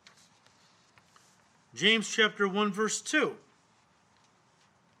 James chapter 1, verse 2.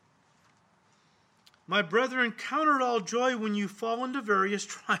 My brethren, count it all joy when you fall into various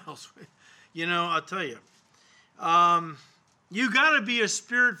trials. You know, I'll tell you. You got to be a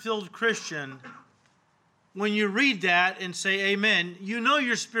spirit-filled Christian when you read that and say amen. You know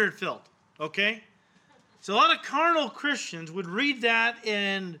you're spirit-filled, okay? So a lot of carnal Christians would read that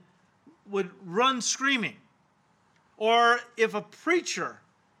and would run screaming. Or if a preacher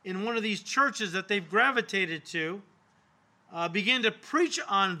in one of these churches that they've gravitated to begin to preach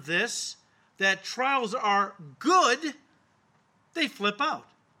on this, that trials are good, they flip out.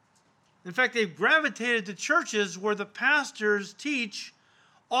 In fact, they've gravitated to churches where the pastors teach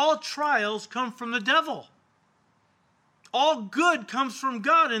all trials come from the devil. All good comes from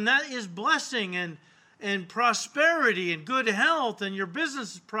God, and that is blessing and prosperity and good health, and your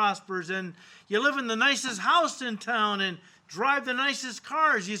business prospers, and you live in the nicest house in town and drive the nicest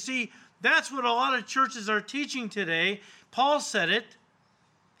cars. You see, that's what a lot of churches are teaching today. Paul said it.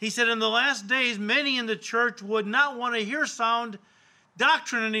 He said, in the last days, many in the church would not want to hear sound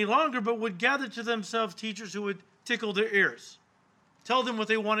doctrine any longer, but would gather to themselves teachers who would tickle their ears, tell them what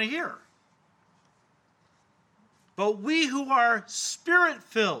they want to hear. But we who are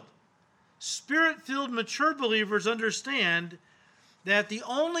spirit-filled, mature believers understand that the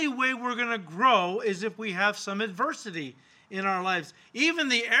only way we're going to grow is if we have some adversity in our lives. Even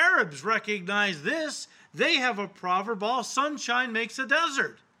the Arabs recognize this. They have a proverb, all sunshine makes a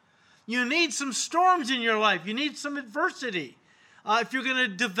desert. You need some storms in your life. You need some adversity. If you're going to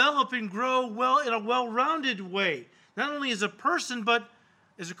develop and grow well in a well-rounded way, not only as a person, but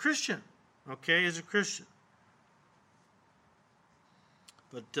as a Christian. Okay, as a Christian.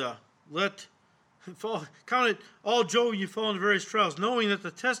 But count it all joy when you fall into various trials, knowing that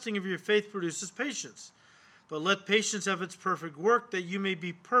the testing of your faith produces patience. But let patience have its perfect work, that you may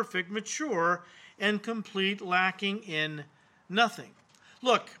be perfect, mature, and complete, lacking in nothing.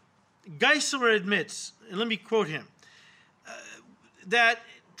 Look, Geisler admits, and let me quote him, that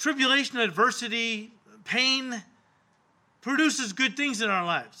tribulation, adversity, pain produces good things in our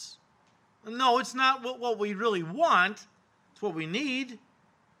lives. No, it's not what we really want. It's what we need.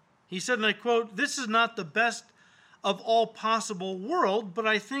 He said, and I quote, "This is not the best of all possible world, but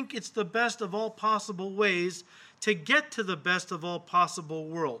I think it's the best of all possible ways to get to the best of all possible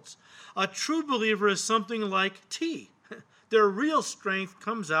worlds. A true believer is something like tea. Their real strength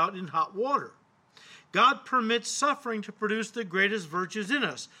comes out in hot water. God permits suffering to produce the greatest virtues in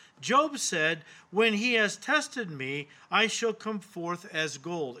us. Job said, when he has tested me, I shall come forth as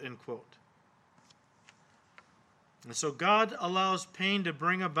gold," end quote. And so God allows pain to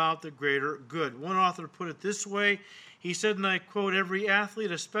bring about the greater good. One author put it this way. He said, and I quote, "Every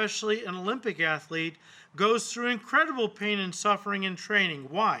athlete, especially an Olympic athlete, goes through incredible pain and suffering in training.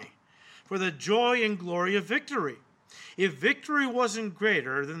 Why? For the joy and glory of victory. If victory wasn't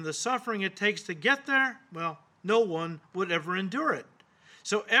greater than the suffering it takes to get there, well, no one would ever endure it.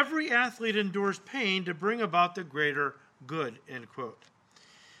 So every athlete endures pain to bring about the greater good," end quote.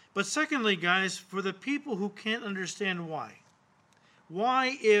 But secondly, guys, for the people who can't understand why,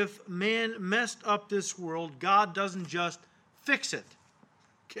 if man messed up this world, God doesn't just fix it,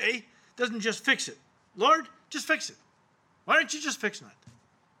 okay? Doesn't just fix it. Lord, just fix it. Why aren't you just fixing it?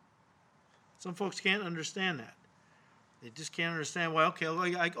 Some folks can't understand that. They just can't understand why,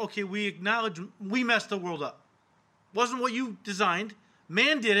 okay, we acknowledge we messed the world up. Wasn't what you designed.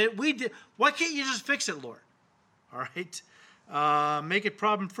 Man did it. We did. Why can't you just fix it, Lord? All right? Make it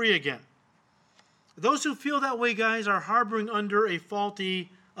problem-free again. Those who feel that way, guys, are harboring under a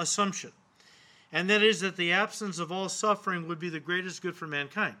faulty assumption. And that is that the absence of all suffering would be the greatest good for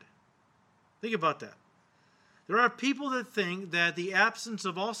mankind. Think about that. There are people that think that the absence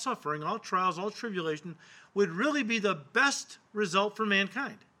of all suffering, all trials, all tribulation, would really be the best result for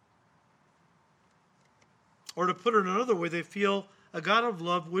mankind. Or to put it another way, they feel a God of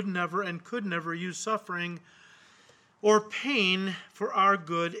love would never and could never use suffering or pain for our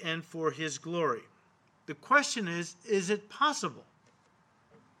good and for his glory. The question is it possible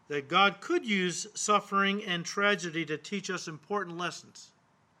that God could use suffering and tragedy to teach us important lessons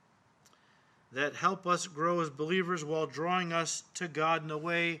that help us grow as believers while drawing us to God in a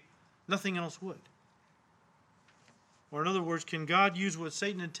way nothing else would? Or in other words, can God use what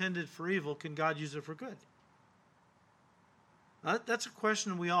Satan intended for evil, can God use it for good? That's a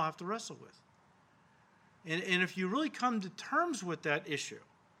question we all have to wrestle with. And if you really come to terms with that issue,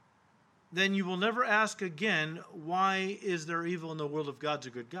 then you will never ask again, why is there evil in the world if God's a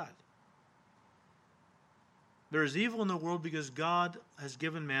good God? There is evil in the world because God has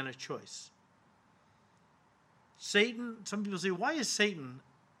given man a choice. Satan, some people say, why does Satan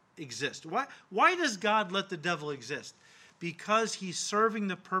exist? Why does God let the devil exist? Because he's serving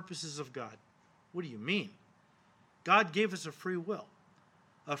the purposes of God. What do you mean? God gave us a free will.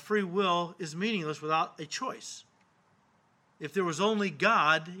 A free will is meaningless without a choice. If there was only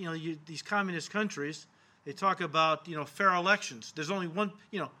God, these communist countries, they talk about, fair elections. There's only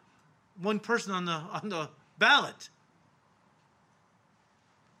one person on the ballot.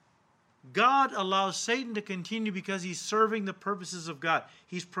 God allows Satan to continue because he's serving the purposes of God.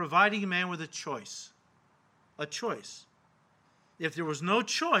 He's providing man with a choice. A choice. If there was no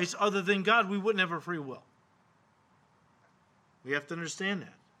choice other than God, we wouldn't have a free will. We have to understand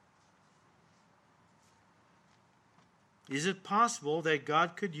that. Is it possible that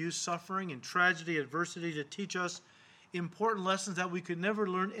God could use suffering and tragedy, adversity to teach us important lessons that we could never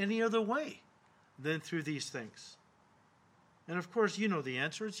learn any other way than through these things? And of course, you know the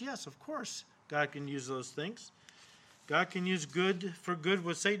answer is yes, of course. God can use those things. God can use good for good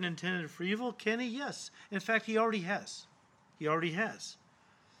what Satan intended for evil. Can he? Yes. In fact, he already has. He already has.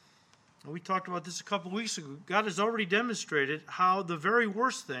 We talked about this a couple weeks ago. God has already demonstrated how the very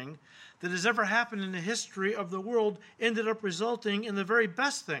worst thing that has ever happened in the history of the world ended up resulting in the very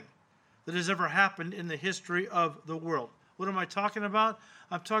best thing that has ever happened in the history of the world. What am I talking about?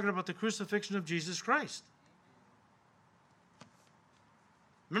 I'm talking about the crucifixion of Jesus Christ.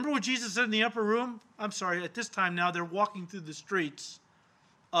 Remember what Jesus said in the upper room? I'm sorry, at this time now they're walking through the streets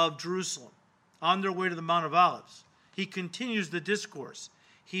of Jerusalem on their way to the Mount of Olives. He continues the discourse.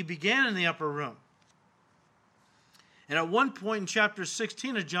 He began in the upper room. And at one point in chapter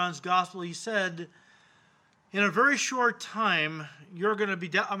 16 of John's Gospel, he said, in a very short time, you're going to be,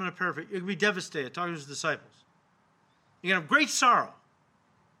 I'm going to paraphrase, you're going to be devastated, talking to his disciples. You're going to have great sorrow.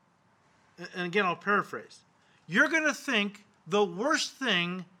 And again, I'll paraphrase. You're going to think the worst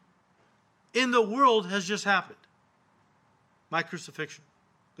thing in the world has just happened. My crucifixion.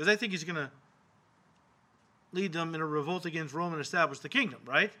 Because I think he's going to lead them in a revolt against Rome and establish the kingdom,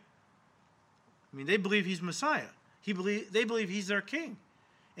 right? I mean, they believe he's Messiah. They believe he's their king.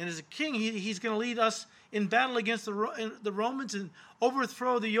 And as a king, he's going to lead us in battle against the Romans and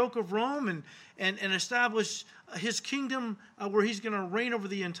overthrow the yoke of Rome and establish his kingdom where he's going to reign over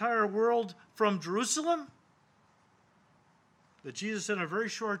the entire world from Jerusalem. But Jesus said in a very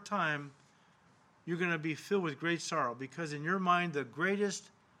short time, you're going to be filled with great sorrow because in your mind, the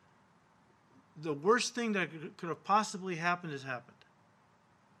worst thing that could have possibly happened has happened.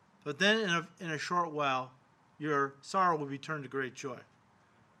 But then in a short while, your sorrow will be turned to great joy,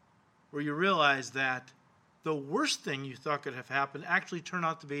 where you realize that the worst thing you thought could have happened actually turned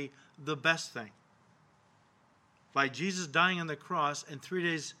out to be the best thing. By Jesus dying on the cross and 3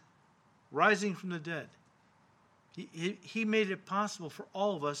 days rising from the dead, he made it possible for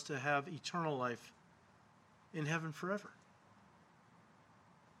all of us to have eternal life in heaven forever.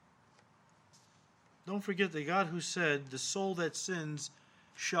 Don't forget the God who said, the soul that sins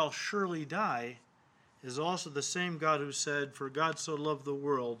shall surely die, is also the same God who said, for God so loved the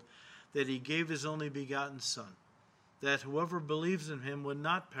world that he gave his only begotten Son, that whoever believes in him would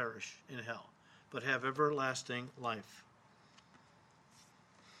not perish in hell, but have everlasting life.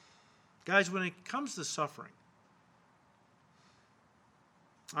 Guys, when it comes to suffering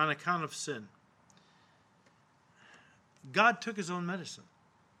on account of sin, God took his own medicine.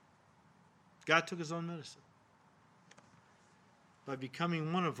 God took his own medicine by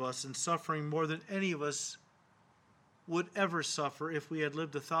becoming one of us and suffering more than any of us would ever suffer if we had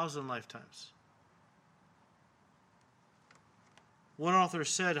lived 1,000 lifetimes. One author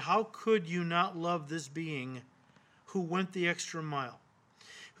said, how could you not love this being who went the extra mile,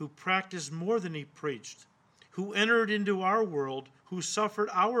 who practiced more than he preached, who entered into our world, who suffered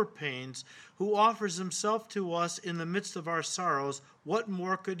our pains, who offers himself to us in the midst of our sorrows? What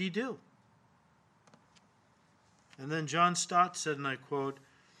more could he do? And then John Stott said, and I quote,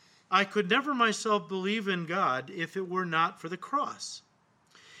 I could never myself believe in God if it were not for the cross.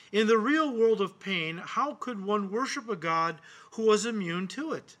 In the real world of pain, how could one worship a God who was immune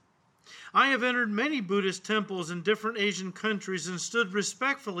to it? I have entered many Buddhist temples in different Asian countries and stood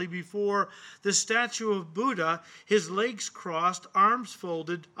respectfully before the statue of Buddha, his legs crossed, arms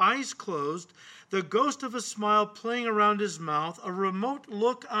folded, eyes closed, the ghost of a smile playing around his mouth, a remote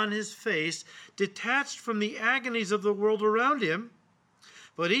look on his face, detached from the agonies of the world around him.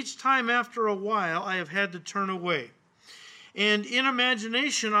 But each time after a while I have had to turn away. And in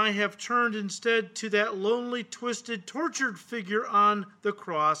imagination I have turned instead to that lonely, twisted, tortured figure on the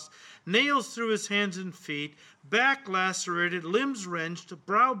cross, nails through his hands and feet, back lacerated, limbs wrenched,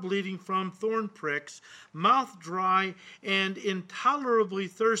 brow bleeding from thorn pricks, mouth dry and intolerably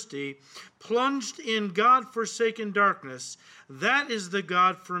thirsty, plunged in God-forsaken darkness. That is the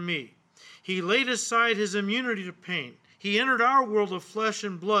God for me. He laid aside his immunity to pain. He entered our world of flesh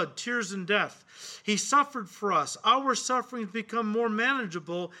and blood, tears and death. He suffered for us. Our sufferings become more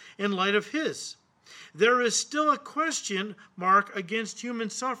manageable in light of his. There is still a question mark against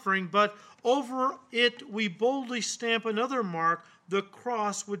human suffering, but over it we boldly stamp another mark, the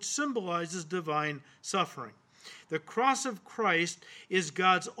cross, which symbolizes divine suffering. The cross of Christ is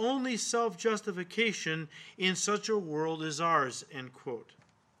God's only self-justification in such a world as ours, end quote.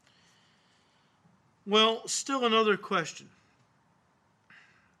 Well, still another question.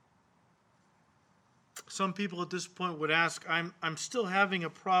 Some people at this point would ask, I'm still having a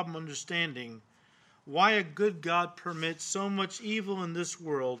problem understanding why a good God permits so much evil in this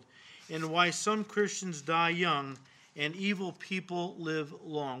world and why some Christians die young and evil people live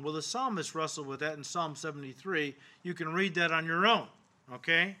long. Well, the psalmist wrestled with that in Psalm 73. You can read that on your own,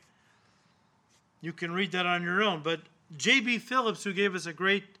 okay? You can read that on your own. But J.B. Phillips, who gave us a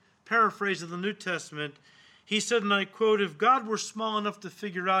great paraphrase of the New Testament, he said, and I quote, if God were small enough to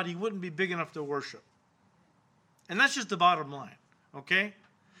figure out, he wouldn't be big enough to worship. And that's just the bottom line, okay?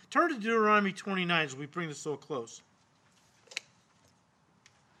 Turn to Deuteronomy 29 as we bring this to a close.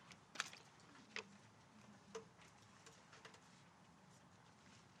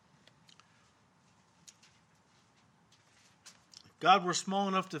 If God were small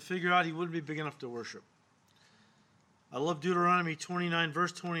enough to figure out, he wouldn't be big enough to worship. I love Deuteronomy 29,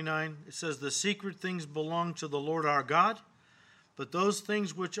 verse 29. It says, the secret things belong to the Lord our God, but those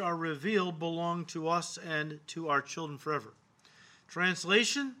things which are revealed belong to us and to our children forever.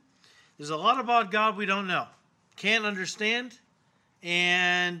 Translation, there's a lot about God we don't know, can't understand,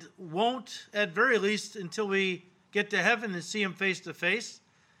 and won't, at very least, until we get to heaven and see him face to face.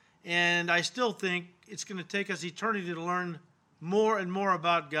 And I still think it's going to take us eternity to learn more and more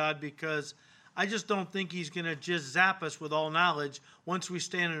about God, because I just don't think he's going to just zap us with all knowledge once we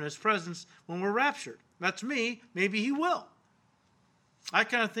stand in his presence when we're raptured. That's me. Maybe he will. I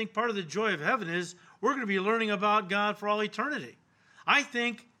kind of think part of the joy of heaven is we're going to be learning about God for all eternity. I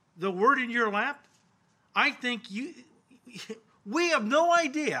think the word in your lap, we have no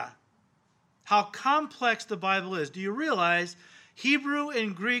idea how complex the Bible is. Do you realize Hebrew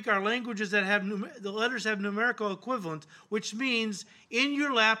and Greek are languages that have, the letters have numerical equivalent, which means in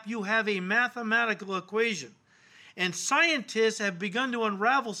your lap you have a mathematical equation. And scientists have begun to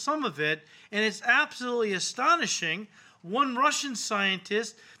unravel some of it, and it's absolutely astonishing. One Russian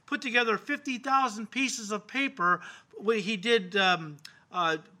scientist put together 50,000 pieces of paper. He did,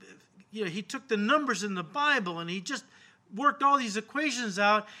 he took the numbers in the Bible and he just worked all these equations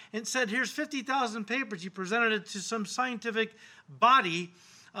out and said, here's 50,000 papers. He presented it to some scientific body.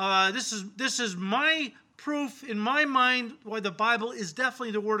 This is my proof in my mind why the Bible is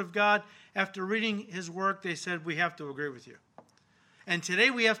definitely the Word of God. After reading his work, they said, we have to agree with you. And today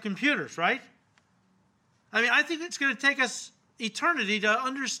we have computers, right? I mean, I think it's going to take us eternity to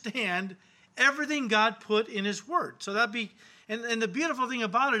understand everything God put in his word. So that'd be, and the beautiful thing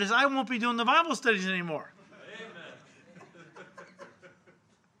about it is I won't be doing the Bible studies anymore. Amen.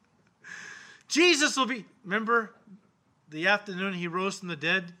 Jesus will be, remember the afternoon he rose from the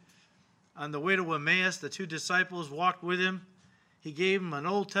dead? On the way to Emmaus, the two disciples walked with him. He gave them an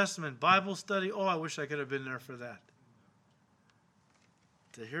Old Testament Bible study. Oh, I wish I could have been there for that.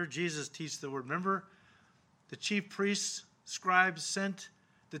 To hear Jesus teach the word. Remember, the chief priests, scribes sent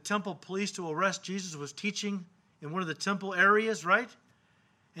the temple police to arrest Jesus, who was teaching in one of the temple areas, right?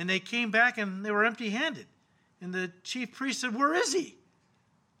 And they came back and they were empty-handed. And the chief priest said, where is he?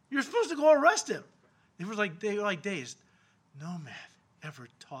 You're supposed to go arrest him. They were like dazed. No man ever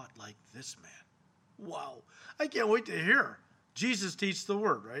taught like this man. Wow. I can't wait to hear Jesus teach the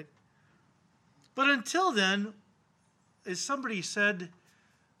word, right? But until then, as somebody said,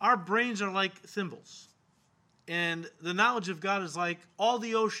 our brains are like thimbles. And the knowledge of God is like all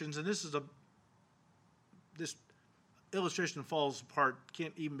the oceans, and this illustration falls apart,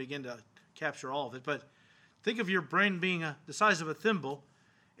 can't even begin to capture all of it, but think of your brain being the size of a thimble,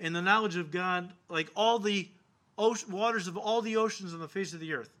 and the knowledge of God like all the waters of all the oceans on the face of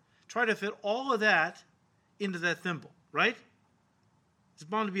the earth. Try to fit all of that into that thimble, right? There's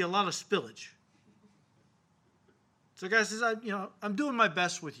bound to be a lot of spillage. So God says, I'm doing my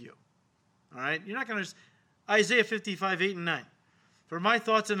best with you. All right? You're not going to... Isaiah 55, 8 and 9. For my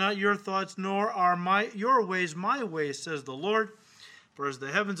thoughts are not your thoughts, nor are your ways my ways, says the Lord. For as the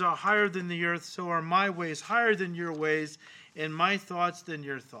heavens are higher than the earth, so are my ways higher than your ways, and my thoughts than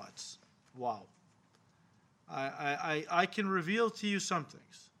your thoughts. Wow. I can reveal to you some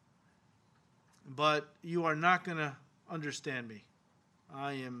things, but you are not going to understand me.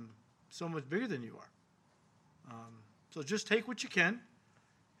 I am so much bigger than you are. So just take what you can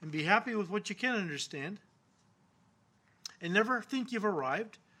and be happy with what you can understand. And never think you've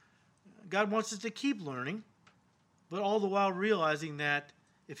arrived. God wants us to keep learning, but all the while realizing that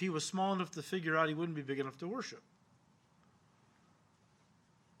if he was small enough to figure out, he wouldn't be big enough to worship.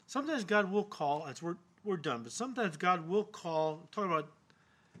 Sometimes God will call, as we're done, but sometimes God will call, talking about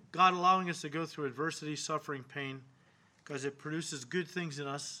God allowing us to go through adversity, suffering, pain, because it produces good things in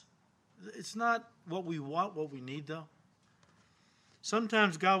us. It's not what we want, what we need, though.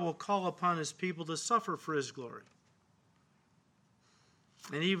 Sometimes God will call upon his people to suffer for his glory.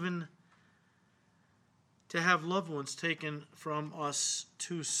 And even to have loved ones taken from us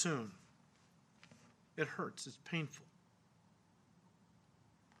too soon. It hurts. It's painful.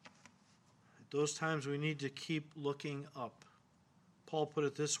 At those times we need to keep looking up. Paul put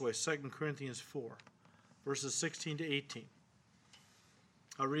it this way, 2 Corinthians 4, verses 16 to 18.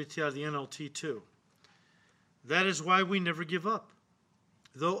 I'll read it to you out of the NLT too. That is why we never give up.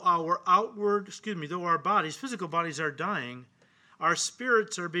 Though our bodies, physical bodies are dying, our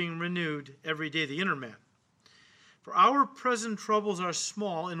spirits are being renewed every day, the inner man. For our present troubles are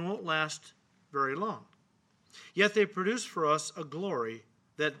small and won't last very long. Yet they produce for us a glory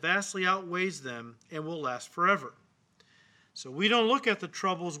that vastly outweighs them and will last forever. So we don't look at the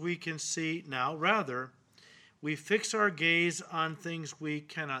troubles we can see now. Rather, we fix our gaze on things we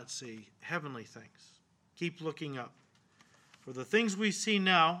cannot see, heavenly things. Keep looking up. For the things we see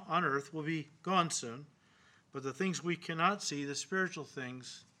now on earth will be gone soon, but the things we cannot see, the spiritual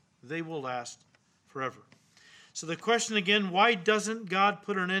things, they will last forever. So the question again, why doesn't God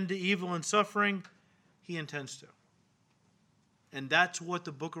put an end to evil and suffering? He intends to. And that's what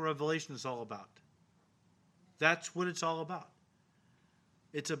the book of Revelation is all about. That's what it's all about.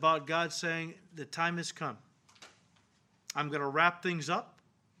 It's about God saying, the time has come. I'm going to wrap things up.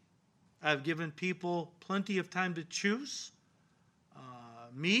 I've given people plenty of time to choose.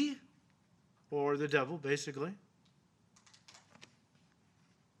 Me or the devil, basically.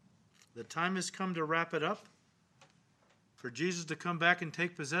 The time has come to wrap it up. For Jesus to come back and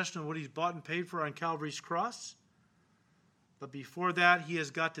take possession of what he's bought and paid for on Calvary's cross. But before that, he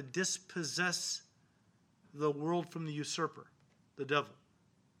has got to dispossess the world from the usurper, the devil,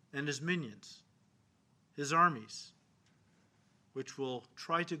 and his minions, his armies, which will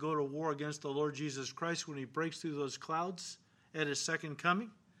try to go to war against the Lord Jesus Christ when he breaks through those clouds at his second coming.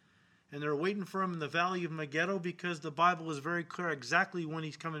 And they're waiting for him in the valley of Megiddo because the Bible is very clear exactly when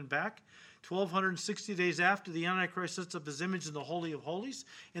he's coming back. 1,260 days after the Antichrist sets up his image in the Holy of Holies,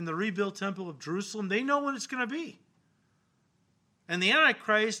 in the rebuilt temple of Jerusalem. They know when it's going to be. And the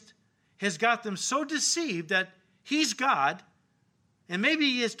Antichrist has got them so deceived that he's God, and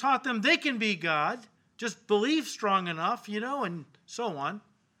maybe he has taught them they can be God, just believe strong enough, and so on.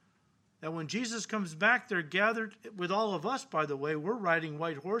 That when Jesus comes back, they're gathered with all of us, by the way. We're riding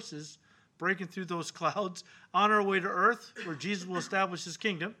white horses, breaking through those clouds on our way to earth, where Jesus will establish his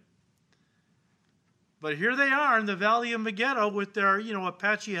kingdom. But here they are in the valley of Megiddo with their,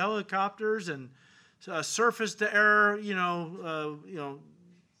 Apache helicopters and surface-to-air,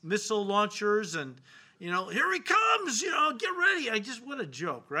 missile launchers, and, here he comes, get ready. What a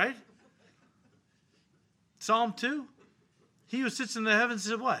joke, right? Psalm 2, he who sits in the heavens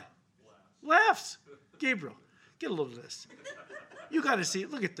said what? Laughs. Gabriel, get a load of this. You got to see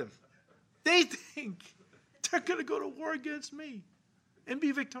it. Look at them. They think they're going to go to war against me and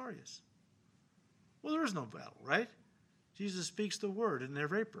be victorious. Well, there is no battle, right? Jesus speaks the word and they're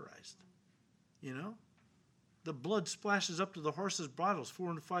vaporized. The blood splashes up to the horses' bridles 4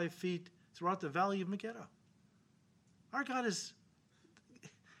 and 5 feet throughout the valley of Megiddo. Our God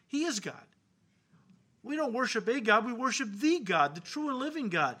he is God. We don't worship a God, we worship the God, the true and living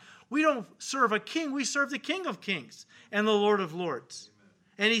God. We don't serve a king, we serve the King of Kings and the Lord of Lords. Amen.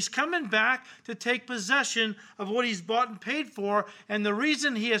 And he's coming back to take possession of what he's bought and paid for. And the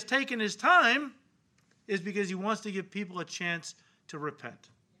reason he has taken his time is because he wants to give people a chance to repent.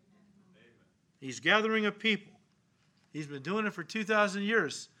 Amen. He's gathering a people. He's been doing it for 2,000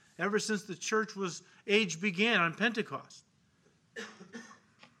 years, ever since the church age began on Pentecost.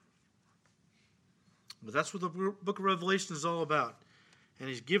 But that's what the book of Revelation is all about. And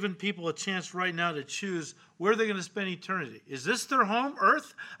he's given people a chance right now to choose where they're going to spend eternity. Is this their home,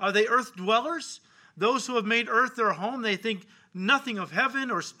 earth? Are they earth dwellers? Those who have made earth their home, they think nothing of heaven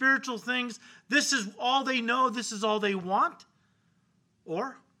or spiritual things. This is all they know. This is all they want.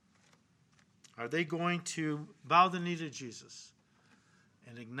 Or are they going to bow the knee to Jesus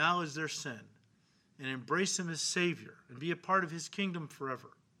and acknowledge their sin and embrace him as Savior and be a part of his kingdom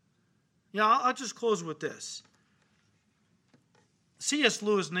forever? I'll just close with this. C.S.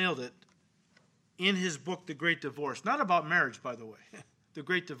 Lewis nailed it in his book, The Great Divorce. Not about marriage, by the way. The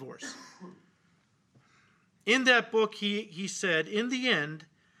Great Divorce. In that book, he said, in the end,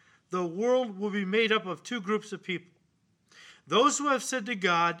 the world will be made up of two groups of people. Those who have said to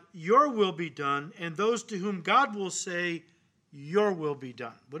God, your will be done, and those to whom God will say, your will be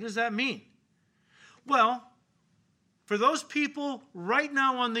done. What does that mean? Well, For those people right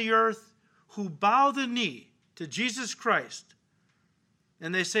now on the earth who bow the knee to Jesus Christ,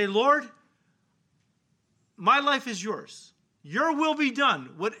 and they say, Lord, my life is yours. Your will be done.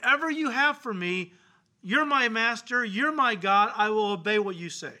 Whatever you have for me, you're my master, you're my God, I will obey what you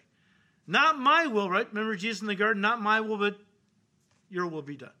say. Not my will, right? Remember Jesus in the garden? Not my will, but your will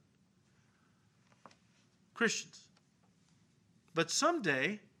be done. Christians. But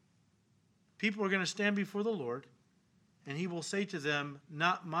someday, people are going to stand before the Lord, and he will say to them,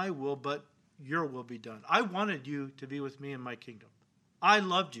 not my will, but your will be done. I wanted you to be with me in my kingdom. I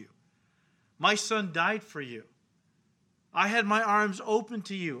loved you. My son died for you. I had my arms open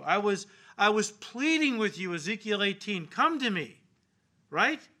to you. I was pleading with you, Ezekiel 18. Come to me,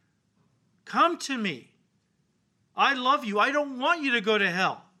 right? Come to me. I love you. I don't want you to go to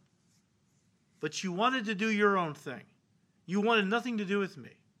hell. But you wanted to do your own thing. You wanted nothing to do with me.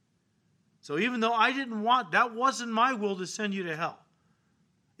 So even though I didn't want, that wasn't my will to send you to hell.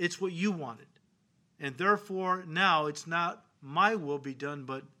 It's what you wanted. And therefore, now it's not my will be done,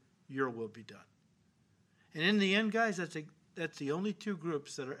 but your will be done. And in the end, guys, that's the only two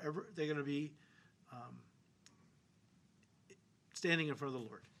groups that they're going to be standing in front of the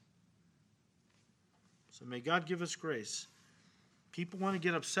Lord. So may God give us grace. People want to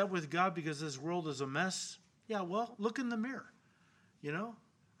get upset with God because this world is a mess. Yeah, well, look in the mirror. You know?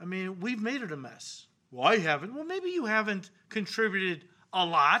 I mean, we've made it a mess. Well, I haven't. Well, maybe you haven't contributed a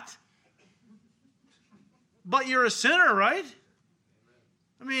lot. But you're a sinner, right?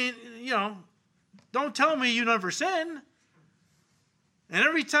 I mean, you know, don't tell me you never sin. And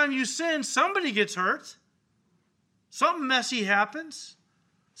every time you sin, somebody gets hurt. Something messy happens.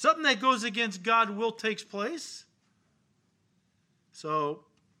 Something that goes against God's will takes place. So,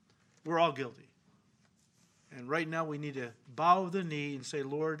 we're all guilty. And right now we need to bow the knee and say,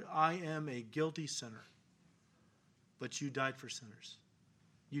 Lord, I am a guilty sinner. But you died for sinners.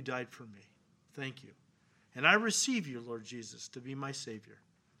 You died for me. Thank you. And I receive you, Lord Jesus, to be my Savior.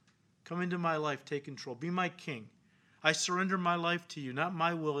 Come into my life, take control. Be my King. I surrender my life to you. Not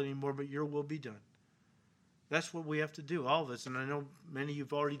my will anymore, but your will be done. That's what we have to do, all of us. And I know many of you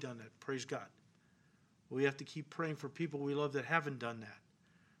have already done that. Praise God. We have to keep praying for people we love that haven't done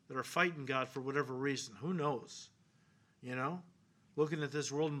that are fighting God for whatever reason. Who knows? You know? Looking at this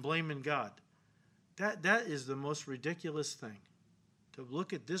world and blaming God. That is the most ridiculous thing. To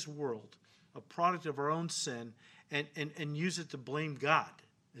look at this world, a product of our own sin, and use it to blame God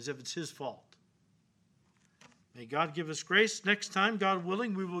as if it's his fault. May God give us grace. Next time, God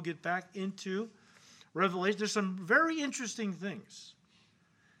willing, we will get back into Revelation. There's some very interesting things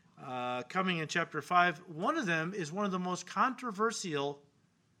coming in chapter 5. One of them is one of the most controversial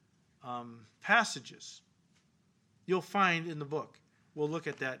passages you'll find in the book. We'll look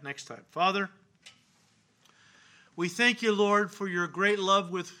at that next time. Father, we thank you, Lord, for your great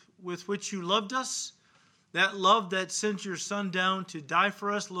love with which you loved us. That love that sent your Son down to die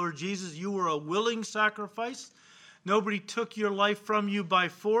for us, Lord Jesus. You were a willing sacrifice. Nobody took your life from you by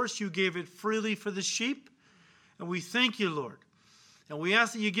force. You gave it freely for the sheep. And we thank you, Lord. And we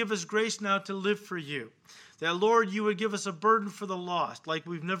ask that you give us grace now to live for you. That, Lord, you would give us a burden for the lost like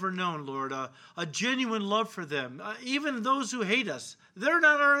we've never known, Lord. A genuine love for them. Even those who hate us, they're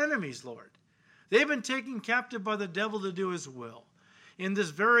not our enemies, Lord. They've been taken captive by the devil to do his will. In this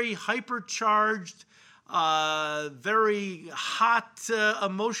very hypercharged, very hot,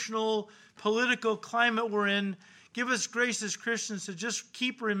 emotional, political climate we're in, give us grace as Christians to just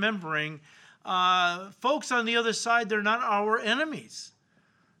keep remembering folks on the other side, they're not our enemies.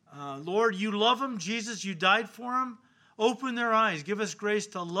 Lord, you love them. Jesus, you died for them. Open their eyes. Give us grace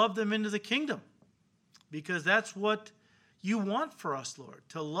to love them into the kingdom, because that's what you want for us, Lord,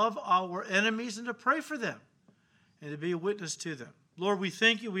 to love our enemies and to pray for them and to be a witness to them. Lord, we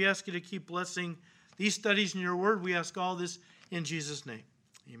thank you. We ask you to keep blessing these studies in your word. We ask all this in Jesus' name.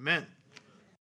 Amen.